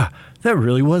 yeah, that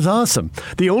really was awesome.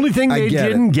 The only thing they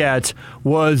didn't get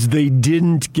was they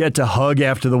didn't get to hug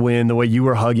after the win the way you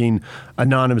were hugging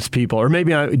anonymous people. Or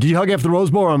maybe, did you hug after the Rose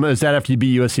Bowl, or is that after you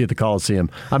beat USC at the Coliseum?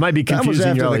 I might be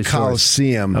confusing your your the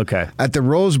Coliseum. Okay. At the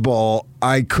Rose Bowl,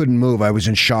 I couldn't move. I was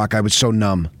in shock. I was so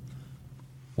numb.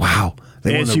 Wow.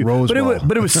 They won the Rose Bowl.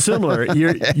 But it was similar.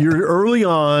 You're early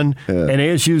on, and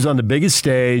ASU's on the biggest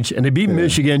stage, and they beat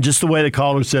Michigan just the way the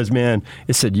caller says, man,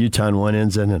 it said Utah in one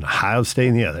end zone and Ohio State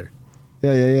in the other.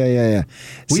 Yeah.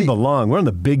 We belong. We're on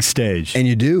the big stage. And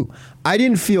you do. I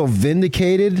didn't feel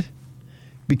vindicated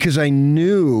because I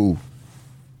knew,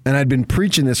 and I'd been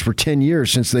preaching this for 10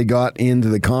 years since they got into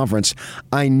the conference,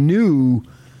 I knew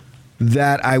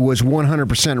that I was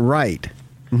 100% right.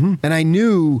 Mm-hmm. And I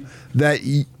knew that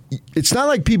it's not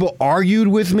like people argued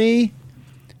with me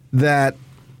that,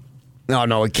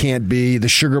 no, it can't be. The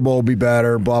Sugar Bowl will be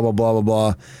better, blah, blah, blah, blah,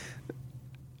 blah.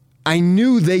 I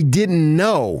knew they didn't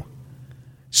know,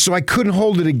 so I couldn't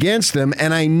hold it against them.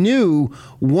 And I knew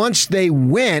once they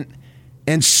went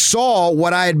and saw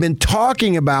what I had been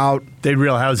talking about, they'd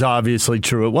realize how obviously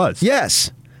true it was.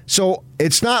 Yes. So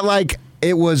it's not like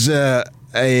it was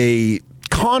a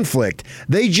conflict.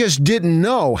 They just didn't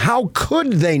know. How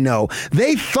could they know?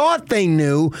 They thought they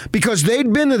knew because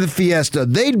they'd been to the Fiesta,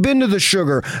 they'd been to the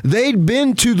Sugar, they'd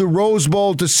been to the Rose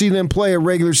Bowl to see them play a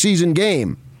regular season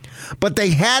game. But they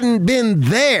hadn't been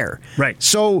there. Right.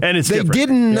 So they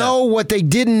didn't know what they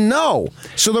didn't know.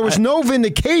 So there was no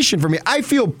vindication for me. I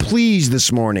feel pleased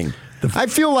this morning. I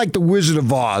feel like the Wizard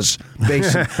of Oz,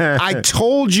 basically. I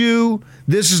told you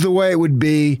this is the way it would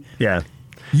be. Yeah.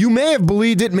 You may have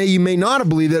believed it, you may not have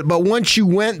believed it, but once you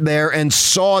went there and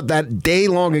saw that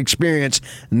day-long experience,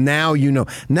 now you know.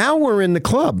 Now we're in the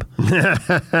club.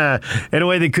 In a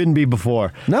way they couldn't be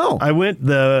before. No. I went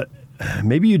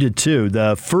maybe you did too,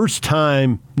 the first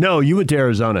time, no, you went to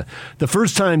Arizona. The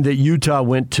first time that Utah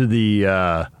went to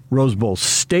the Rose Bowl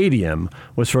Stadium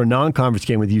was for a non-conference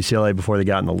game with UCLA before they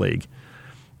got in the league.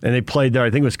 And they played there,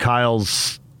 I think it was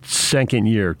Kyle's second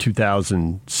year,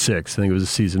 2006. I think it was a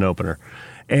season opener.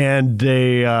 And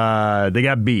they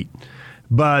got beat.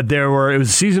 But it was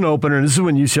a season opener, and this is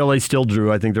when UCLA still drew.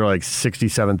 I think there were like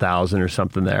 67,000 or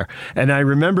something there. And I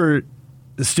remember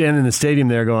standing in the stadium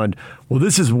there going, well,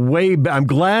 this is I'm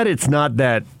glad it's not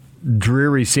that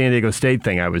dreary San Diego State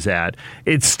thing I was at.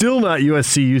 It's still not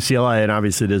USC, UCLA, and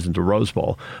obviously it isn't the Rose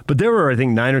Bowl. But there were, I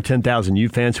think, 9,000 or 10,000 U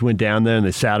fans who went down there, and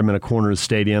they sat them in a corner of the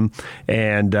stadium,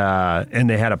 and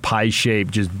they had a pie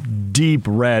shape, just deep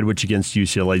red, which against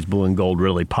UCLA's blue and gold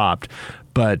really popped.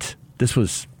 But this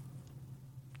was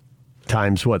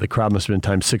times what? The crowd must have been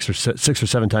times six or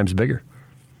 7 times bigger.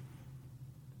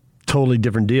 Totally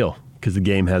different deal because the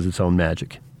game has its own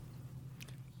magic.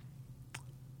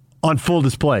 On full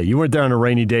display. You weren't there on a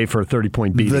rainy day for a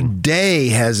 30-point beating. The day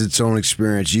has its own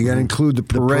experience. You got to include the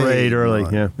parade. The parade early,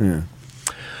 yeah.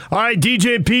 All right,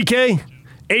 DJ and PK,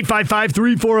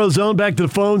 855-340-ZONE. Back to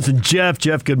the phones. And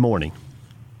Jeff, good morning.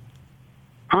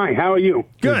 Hi, how are you?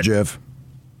 Good, Jeff.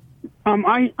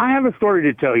 I have a story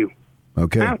to tell you.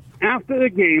 Okay. After the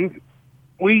game,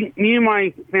 me and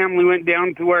my family went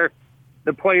down to where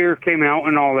the players came out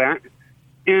and all that.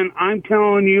 And I'm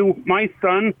telling you, my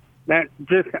son,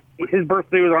 his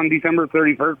birthday was on December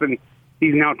 31st, and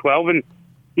he's now 12, and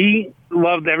he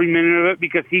loved every minute of it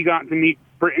because he got to meet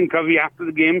Britton Covey after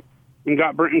the game and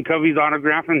got Britton Covey's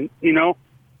autograph. And,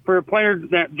 for a player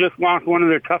that just lost one of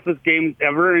their toughest games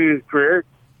ever in his career,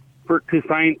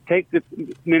 to take this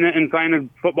minute and sign a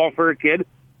football for a kid,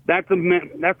 that's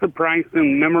a price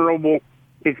and memorable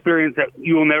experience that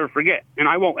you will never forget, and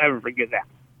I won't ever forget that.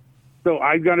 So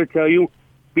I got to tell you,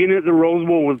 being at the Rose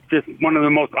Bowl was just one of the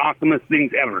most awesomest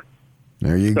things ever.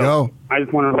 There you go. I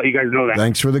just wanted to let you guys know that.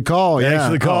 Thanks for the call. Thanks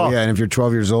for the call. Oh, yeah, and if you're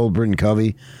 12 years old, Britton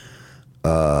Covey,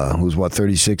 who's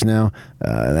 36 now,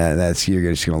 that's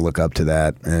you're just going to look up to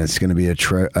that, and it's going to be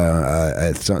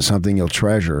something you'll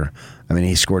treasure. I mean,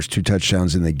 he scores 2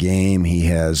 touchdowns in the game. He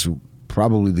has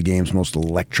probably the game's most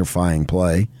electrifying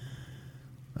play.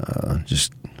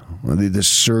 Just this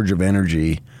surge of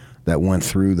energy that went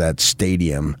through that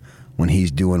stadium when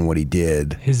he's doing what he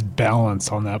did. His balance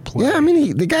on that play. Yeah, I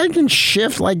mean, the guy can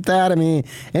shift like that. I mean,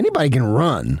 anybody can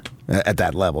run at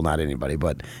that level. Not anybody,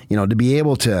 but, to be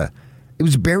able to, it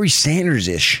was Barry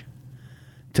Sanders-ish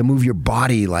to move your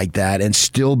body like that and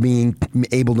still being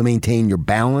able to maintain your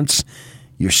balance,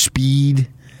 your speed.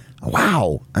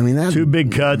 Wow. I mean, that's 2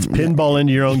 big cuts, pinball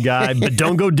into your own guy, but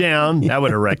don't go down. That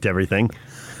would have wrecked everything.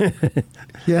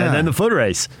 Yeah. And then the foot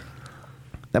race.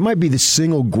 That might be the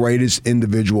single greatest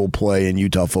individual play in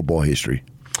Utah football history.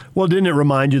 Well, didn't it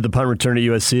remind you of the punt return at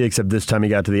USC, except this time he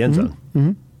got to the end zone?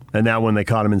 Mm-hmm. And that one they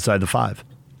caught him inside the 5.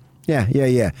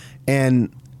 Yeah.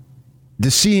 And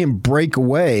to see him break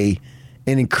away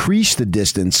and increase the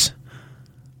distance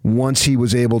once he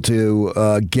was able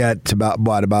to get to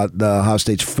about the Ohio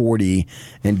State's 40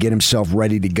 and get himself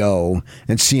ready to go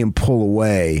and see him pull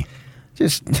away.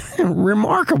 Just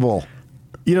remarkable.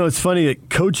 It's funny that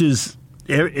coaches,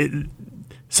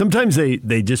 sometimes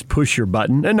they just push your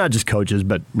button, and not just coaches,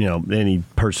 but any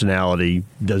personality,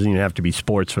 doesn't even have to be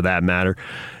sports for that matter.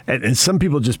 And some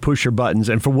people just push your buttons,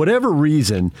 and for whatever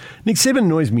reason, Nick Saban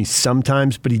annoys me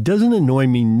sometimes, but he doesn't annoy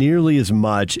me nearly as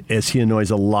much as he annoys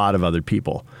a lot of other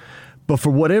people. But for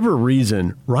whatever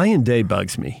reason, Ryan Day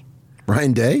bugs me.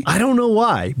 Ryan Day? I don't know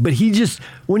why, but he just,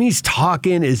 when he's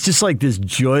talking, it's just like this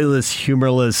joyless,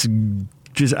 humorless,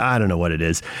 just, I don't know what it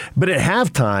is. But at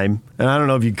halftime, and I don't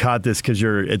know if you caught this because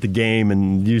you're at the game,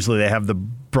 and usually they have the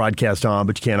broadcast on,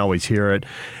 but you can't always hear it.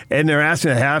 And they're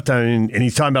asking at halftime, and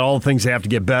he's talking about all the things they have to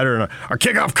get better, and our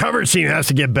kickoff coverage team has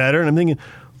to get better. And I'm thinking,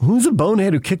 who's the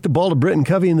bonehead who kicked the ball to Britton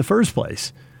Covey in the first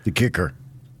place? The kicker.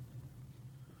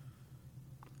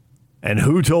 And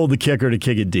who told the kicker to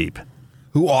kick it deep?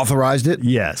 Who authorized it?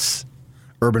 Yes.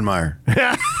 Urban Meyer.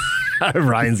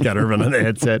 Ryan's got Urban on the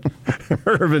headset.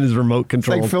 Urban is remote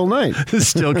control. Like Phil Knight.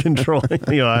 Still controlling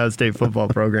the Ohio State football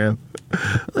program.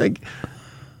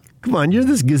 Come on, you're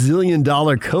this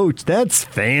gazillion-dollar coach. That's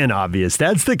fan obvious.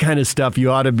 That's the kind of stuff you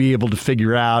ought to be able to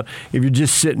figure out if you're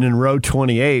just sitting in row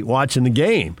 28 watching the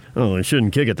game. Oh, I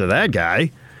shouldn't kick it to that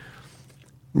guy.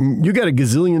 You got a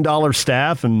gazillion-dollar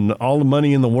staff and all the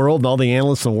money in the world and all the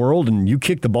analysts in the world, and you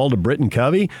kick the ball to Britton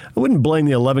Covey? I wouldn't blame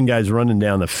the 11 guys running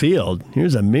down the field.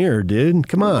 Here's a mirror, dude.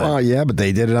 Come on. Oh, yeah, but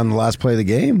they did it on the last play of the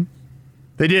game.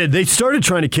 They did. They started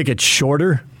trying to kick it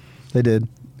shorter. They did.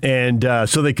 And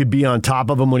so they could be on top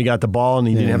of him when he got the ball, and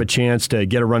he didn't have a chance to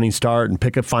get a running start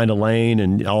and find a lane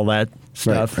and all that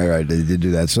stuff. Right. They did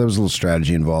do that. So there was a little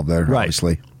strategy involved there,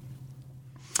 obviously.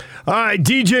 All right,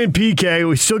 DJ and PK,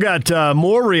 we still got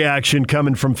more reaction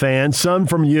coming from fans, some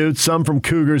from Utes, some from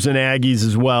Cougars and Aggies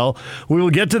as well. We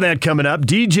will get to that coming up.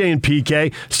 DJ and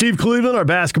PK. Steve Cleveland, our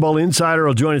basketball insider,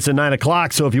 will join us at 9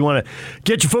 o'clock. So if you want to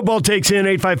get your football takes in,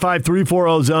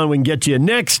 855-340-ZONE, we can get you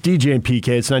next. DJ and PK,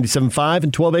 it's 97.5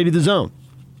 and 1280 The Zone.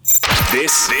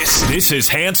 This is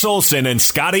Hans Olsen and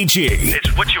Scotty G.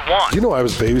 It's what you want. You know, I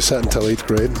was babysat until 8th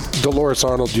grade. Dolores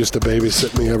Arnold used to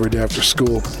babysit me every day after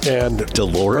school. And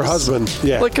Dolores? Her husband,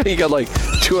 yeah. Look, you got like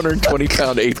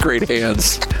 220-pound 8th grade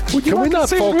Hans. Can we not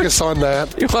focus on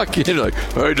that? You walk in like,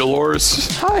 hey,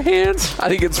 Dolores. Hi, Hans. I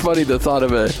think it's funny the thought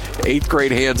of a 8th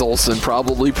grade Hans Olsen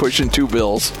probably pushing 2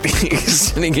 bills,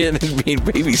 sitting in and being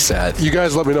babysat. You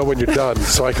guys let me know when you're done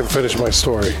so I can finish my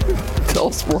story. Tell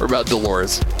us more about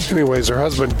Dolores. Anyways, her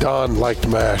husband, Don, liked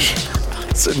MASH.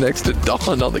 Sitting next to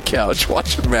Don on the couch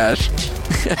watching MASH.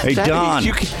 Hey, Don,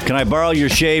 can I borrow your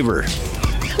shaver?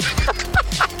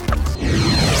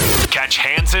 Catch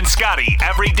Hans and Scotty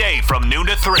every day from noon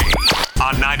to 3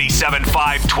 on 97.5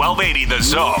 1280 The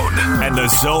Zone and The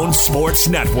Zone Sports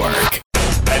Network.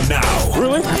 And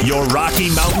now, your Rocky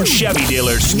Mountain Chevy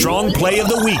dealer's strong play of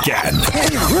the weekend.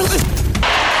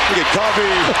 Look at Covey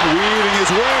weaving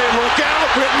his way. Look out,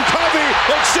 Britton Covey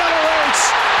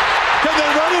accelerates. Can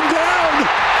they run him down?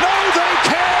 No, they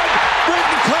can't.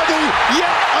 Britton Covey,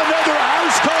 yet another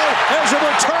house call as a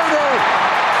returner.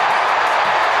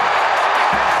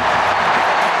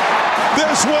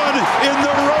 This one in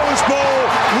the Rose Bowl,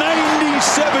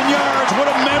 97 yards. What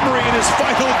a memory in his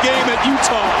final game at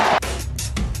Utah.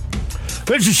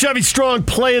 There's your Chevy Strong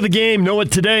play of the game. Know it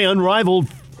today, unrivaled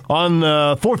on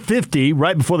 450,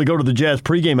 right before they go to the Jazz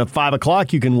pregame at 5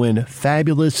 o'clock. You can win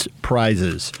fabulous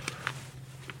prizes.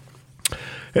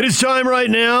 It is time right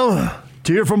now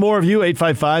to hear from more of you,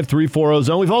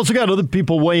 855-340-ZONE. We've also got other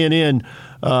people weighing in.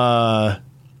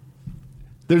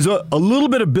 There's a little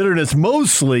bit of bitterness,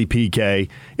 mostly, PK.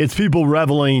 It's people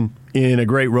reveling in a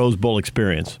great Rose Bowl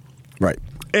experience. Right.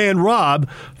 And Rob,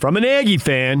 from an Aggie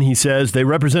fan, he says they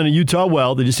represented Utah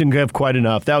well. They just didn't have quite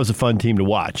enough. That was a fun team to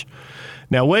watch.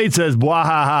 Now, Wade says, blah,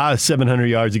 ha, ha, 700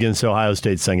 yards against Ohio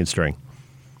State's second string.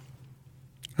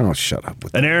 Oh, shut up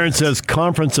with that. And Aaron says,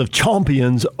 Conference of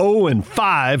Champions 0-5,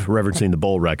 referencing the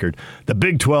bowl record. The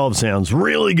Big 12 sounds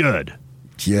really good.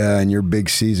 Yeah, in your big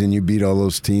season, you beat all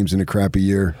those teams in a crappy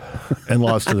year. And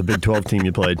lost to the Big 12 team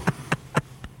you played.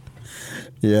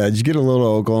 Yeah, you get a little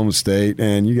Oklahoma State,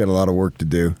 and you got a lot of work to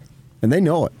do. And they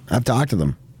know it. I've talked to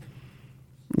them.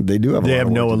 They do have a lot of work. They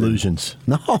have no illusions.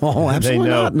 No, absolutely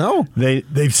not. No.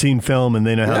 They've seen film, and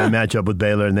they know how to match up with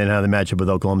Baylor, and they know how to match up with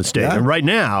Oklahoma State. Yeah. And right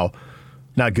now,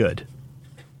 not good.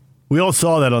 We all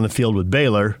saw that on the field with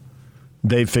Baylor.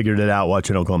 They figured it out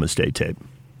watching Oklahoma State tape.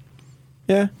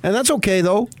 Yeah, and that's okay,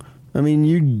 though. I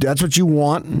mean, that's what you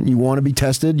want. You want to be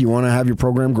tested. You want to have your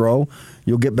program grow.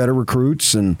 You'll get better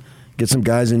recruits and get some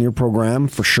guys in your program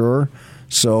for sure.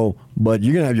 So, but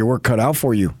you're going to have your work cut out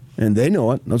for you. And they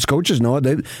know it. Those coaches know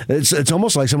it. It's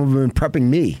almost like some of them have been prepping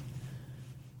me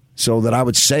so that I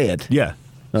would say it. Yeah,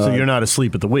 so you're not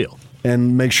asleep at the wheel.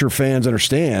 And make sure fans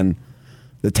understand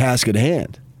the task at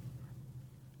hand.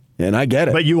 And I get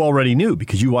it. But you already knew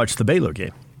because you watched the Baylor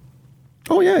game.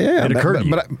 Oh, yeah. It occurred to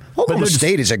you. But Oklahoma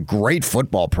State is a great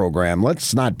football program.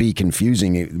 Let's not be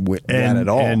confusing with that at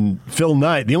all. And Phil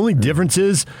Knight, the only difference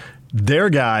is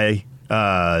their guy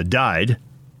died,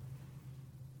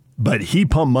 but he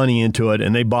pumped money into it,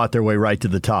 and they bought their way right to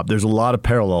the top. There's a lot of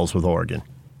parallels with Oregon.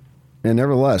 And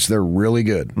nevertheless, they're really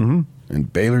good. Mm-hmm.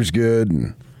 And Baylor's good,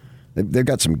 and they've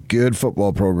got some good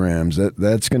football programs.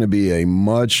 That's going to be a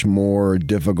much more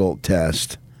difficult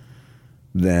test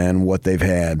than what they've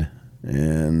had.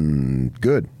 And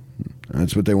good.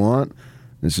 That's what they want.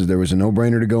 There was a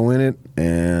no-brainer to go in it,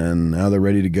 and now they're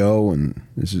ready to go. And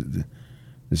this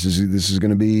is going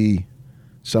to be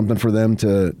something for them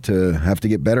to have to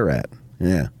get better at.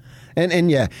 Yeah,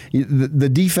 and yeah, the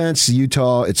defense,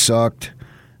 Utah, it sucked.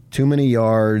 Too many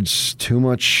yards, too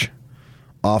much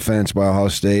offense by Ohio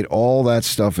State. All that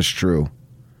stuff is true.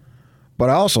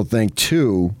 But I also think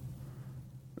too,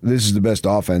 this is the best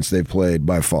offense they've played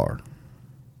by far.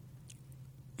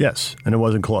 Yes, and it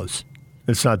wasn't close.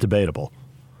 It's not debatable.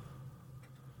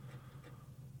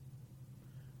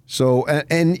 So,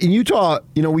 and in Utah,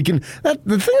 we can.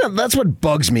 That's what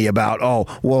bugs me about.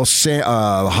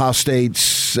 Ohio State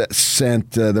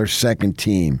sent their second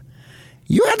team.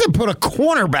 You had to put a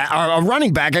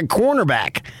running back at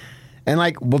cornerback, and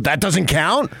that doesn't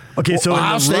count. Okay, so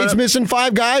Ohio State's missing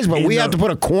 5 guys, but we have to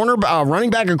put a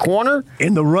running back at corner.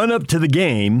 In the run up to the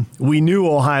game, we knew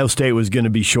Ohio State was going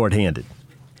to be shorthanded.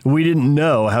 We didn't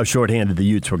know how shorthanded the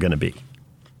Utes were going to be.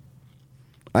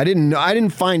 I didn't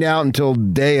find out until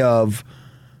day of,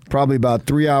 probably about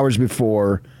 3 hours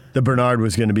before. That Bernard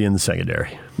was going to be in the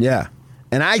secondary. Yeah.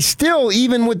 And I still,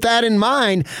 even with that in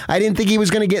mind, I didn't think he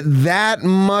was going to get that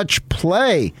much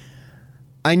play.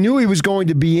 I knew he was going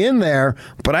to be in there,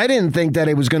 but I didn't think that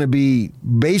it was going to be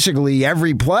basically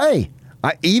every play.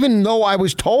 Even though I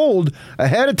was told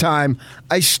ahead of time,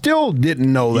 I still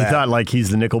didn't know that. You thought like he's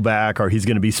the nickelback or he's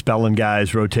going to be spelling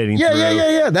guys rotating through.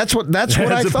 Yeah. That's what I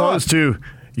thought. As opposed to,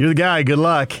 you're the guy, good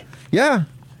luck. Yeah,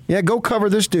 go cover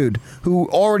this dude who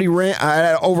already ran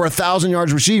over 1,000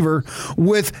 yards receiver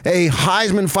with a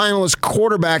Heisman finalist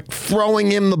quarterback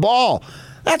throwing him the ball.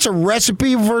 That's a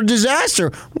recipe for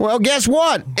disaster. Well, guess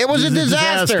what? It was a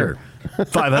disaster.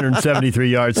 573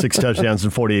 yards, 6 touchdowns,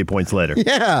 and 48 points later.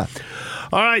 Yeah.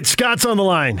 All right, Scott's on the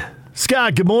line.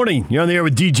 Scott, good morning. You're on the air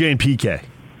with DJ and PK.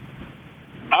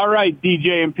 All right,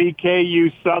 DJ and PK,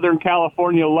 you Southern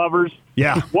California lovers.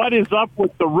 Yeah. What is up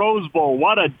with the Rose Bowl?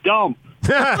 What a dump.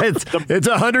 It's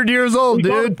 100 years old,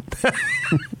 dude.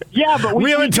 Yeah, but we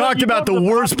haven't talked about the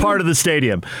worst part of the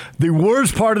stadium. The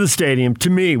worst part of the stadium, to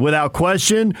me, without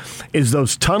question, is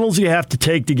those tunnels you have to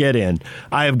take to get in.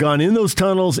 I have gone in those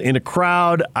tunnels in a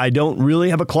crowd. I don't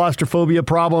really have a claustrophobia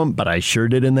problem, but I sure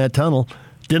did in that tunnel.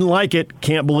 Didn't like it.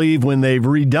 Can't believe when they've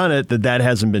redone it that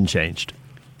hasn't been changed.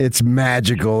 It's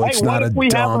magical. It's not a dump. What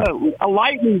if we have a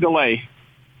lightning delay?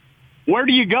 Where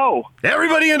do you go?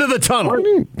 Everybody into the tunnel.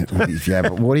 Yeah,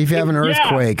 but what if you have an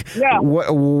earthquake? Yeah.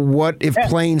 What if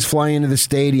planes fly into the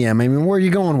stadium? I mean, where are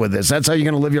you going with this? That's how you're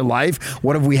going to live your life?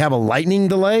 What if we have a lightning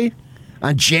delay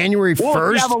on January 1st? Well,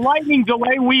 if we have a lightning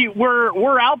delay,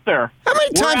 we're out there. How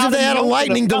many times have they had a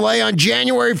lightning delay on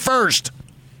January 1st?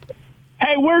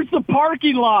 Hey, where's the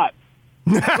parking lot?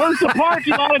 Where's the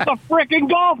parking lot? It's a freaking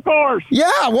golf course.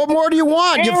 Yeah, what more do you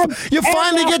want? You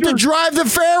finally get to drive the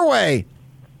fairway.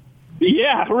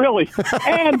 Yeah, really.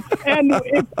 And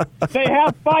if they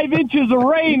have 5 inches of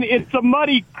rain, it's a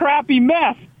muddy, crappy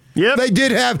mess. Yep.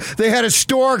 They had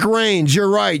historic rains. You're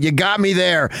right. You got me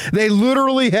there. They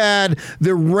literally had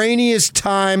the rainiest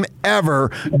time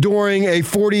ever during a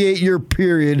 48-year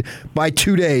period by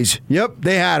 2 days. Yep,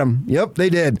 they had them. Yep, they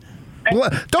did.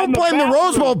 Don't blame the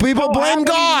Rose Bowl people. Blame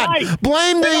God.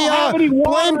 Blame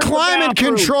climate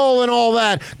control and all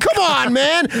that. Come on,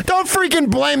 man. Don't freaking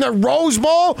blame the Rose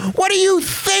Bowl. What are you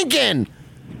thinking?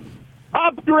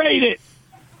 Upgrade it.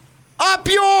 Up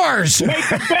yours.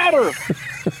 Make it better.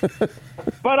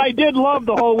 But I did love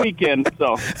the whole weekend,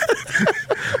 so.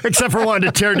 Except for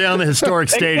wanting to tear down the historic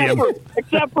stadium.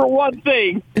 Except for one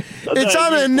thing. It's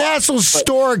on a National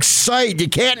Historic Site. You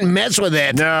can't mess with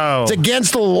it. No. It's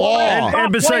against the law.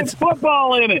 And besides,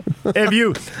 football in it. If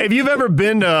you've ever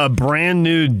been to a brand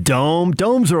new dome,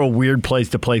 domes are a weird place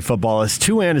to play football. It's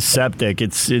too antiseptic.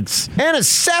 It's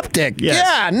antiseptic. Yes.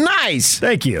 Yeah, nice.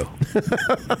 Thank you.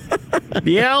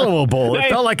 The Alamo Bowl. It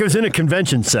felt like it was in a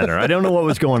convention center. I don't know what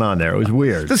was going on there. It was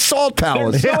weird. The Salt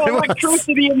Palace. There's no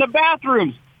electricity in the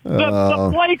bathrooms. The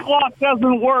play clock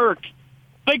doesn't work.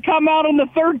 They come out in the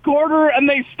third quarter and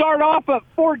they start off at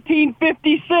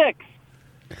 14:56.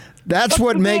 That's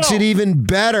what makes it even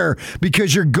better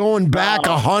because you're going back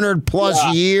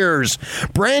 100+ years.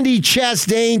 Brandi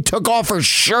Chastain took off her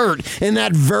shirt in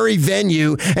that very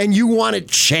venue, and you want it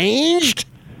changed?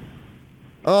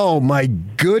 Oh, my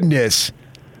goodness.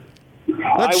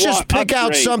 Let's just pick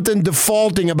out something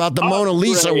defaulting about the Mona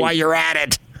Lisa while you're at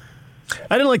it.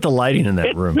 I didn't like the lighting in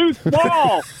that room. Too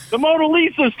small. The Mona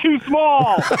Lisa's too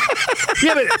small.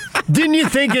 Yeah, but didn't you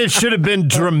think it should have been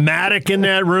dramatic in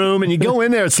that room? And you go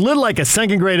in there, it's lit like a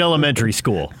second-grade elementary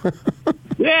school.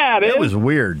 Yeah, it was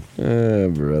weird.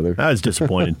 Brother. I was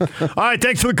disappointed. All right,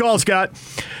 thanks for the call, Scott.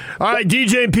 All right,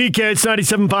 DJ and PK, it's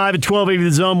 97.5 at 1280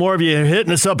 The Zone. More of you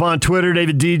hitting us up on Twitter.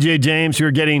 David DJ James, who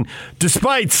are getting,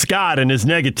 despite Scott and his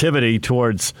negativity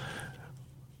towards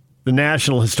the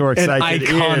National Historic Site.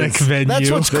 Iconic venue. That's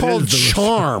what's called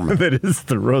charm. That is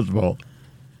the Rose Bowl.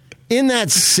 In that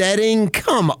setting,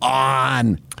 come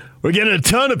on. We're getting a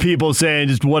ton of people saying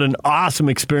just what an awesome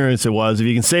experience it was. If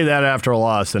you can say that after a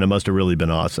loss, then it must have really been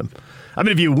awesome. I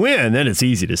mean, if you win, then it's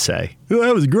easy to say. Oh,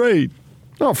 that was great.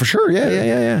 Oh, for sure.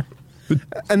 Yeah.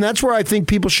 And that's where I think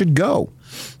people should go.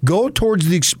 Go towards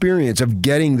the experience of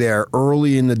getting there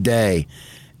early in the day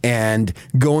and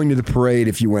going to the parade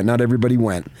if you went. Not everybody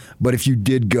went. But if you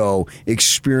did go,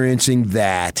 experiencing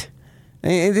that.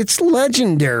 It's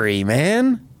legendary,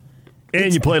 man.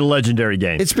 And you played a legendary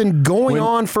game. It's been going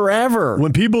on forever.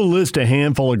 When people list a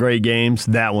handful of great games,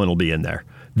 that one will be in there.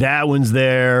 That one's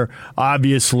there.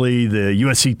 Obviously, the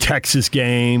USC-Texas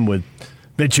game with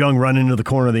Mitch Young running into the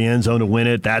corner of the end zone to win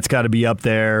it. That's got to be up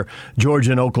there.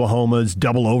 Georgia and Oklahoma's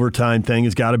double overtime thing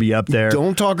has got to be up there.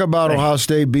 Don't talk about Ohio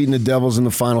State beating the Devils in the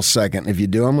final second. If you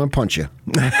do, I'm going to punch you.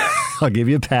 I'll give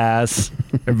you a pass.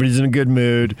 Everybody's in a good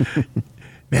mood.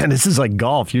 Man, this is like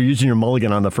golf. You're using your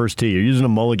mulligan on the first tee. You're using a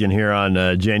mulligan here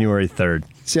on January 3rd.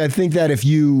 See, I think that if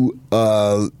you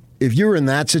if you're in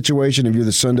that situation, if you're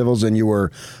the Sun Devils and you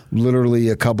were literally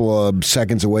a couple of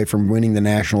seconds away from winning the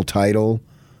national title,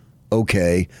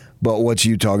 okay. But what's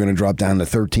Utah going to drop down to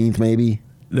 13th maybe?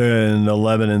 Then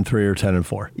 11-3 or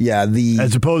 10-4. Yeah,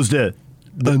 as opposed to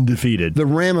undefeated. The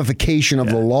ramification of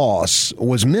the loss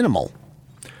was minimal.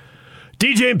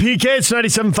 DJ and PK, it's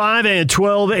 97.5 and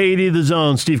 1280 The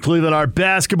Zone. Steve Cleveland, our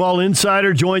basketball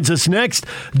insider, joins us next.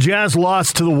 Jazz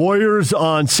lost to the Warriors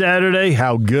on Saturday.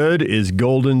 How good is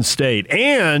Golden State?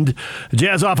 And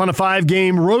Jazz off on a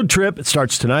 5-game road trip. It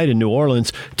starts tonight in New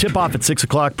Orleans. Tip-off at 6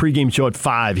 o'clock, pregame show at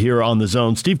 5 here on The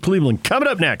Zone. Steve Cleveland coming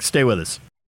up next. Stay with us.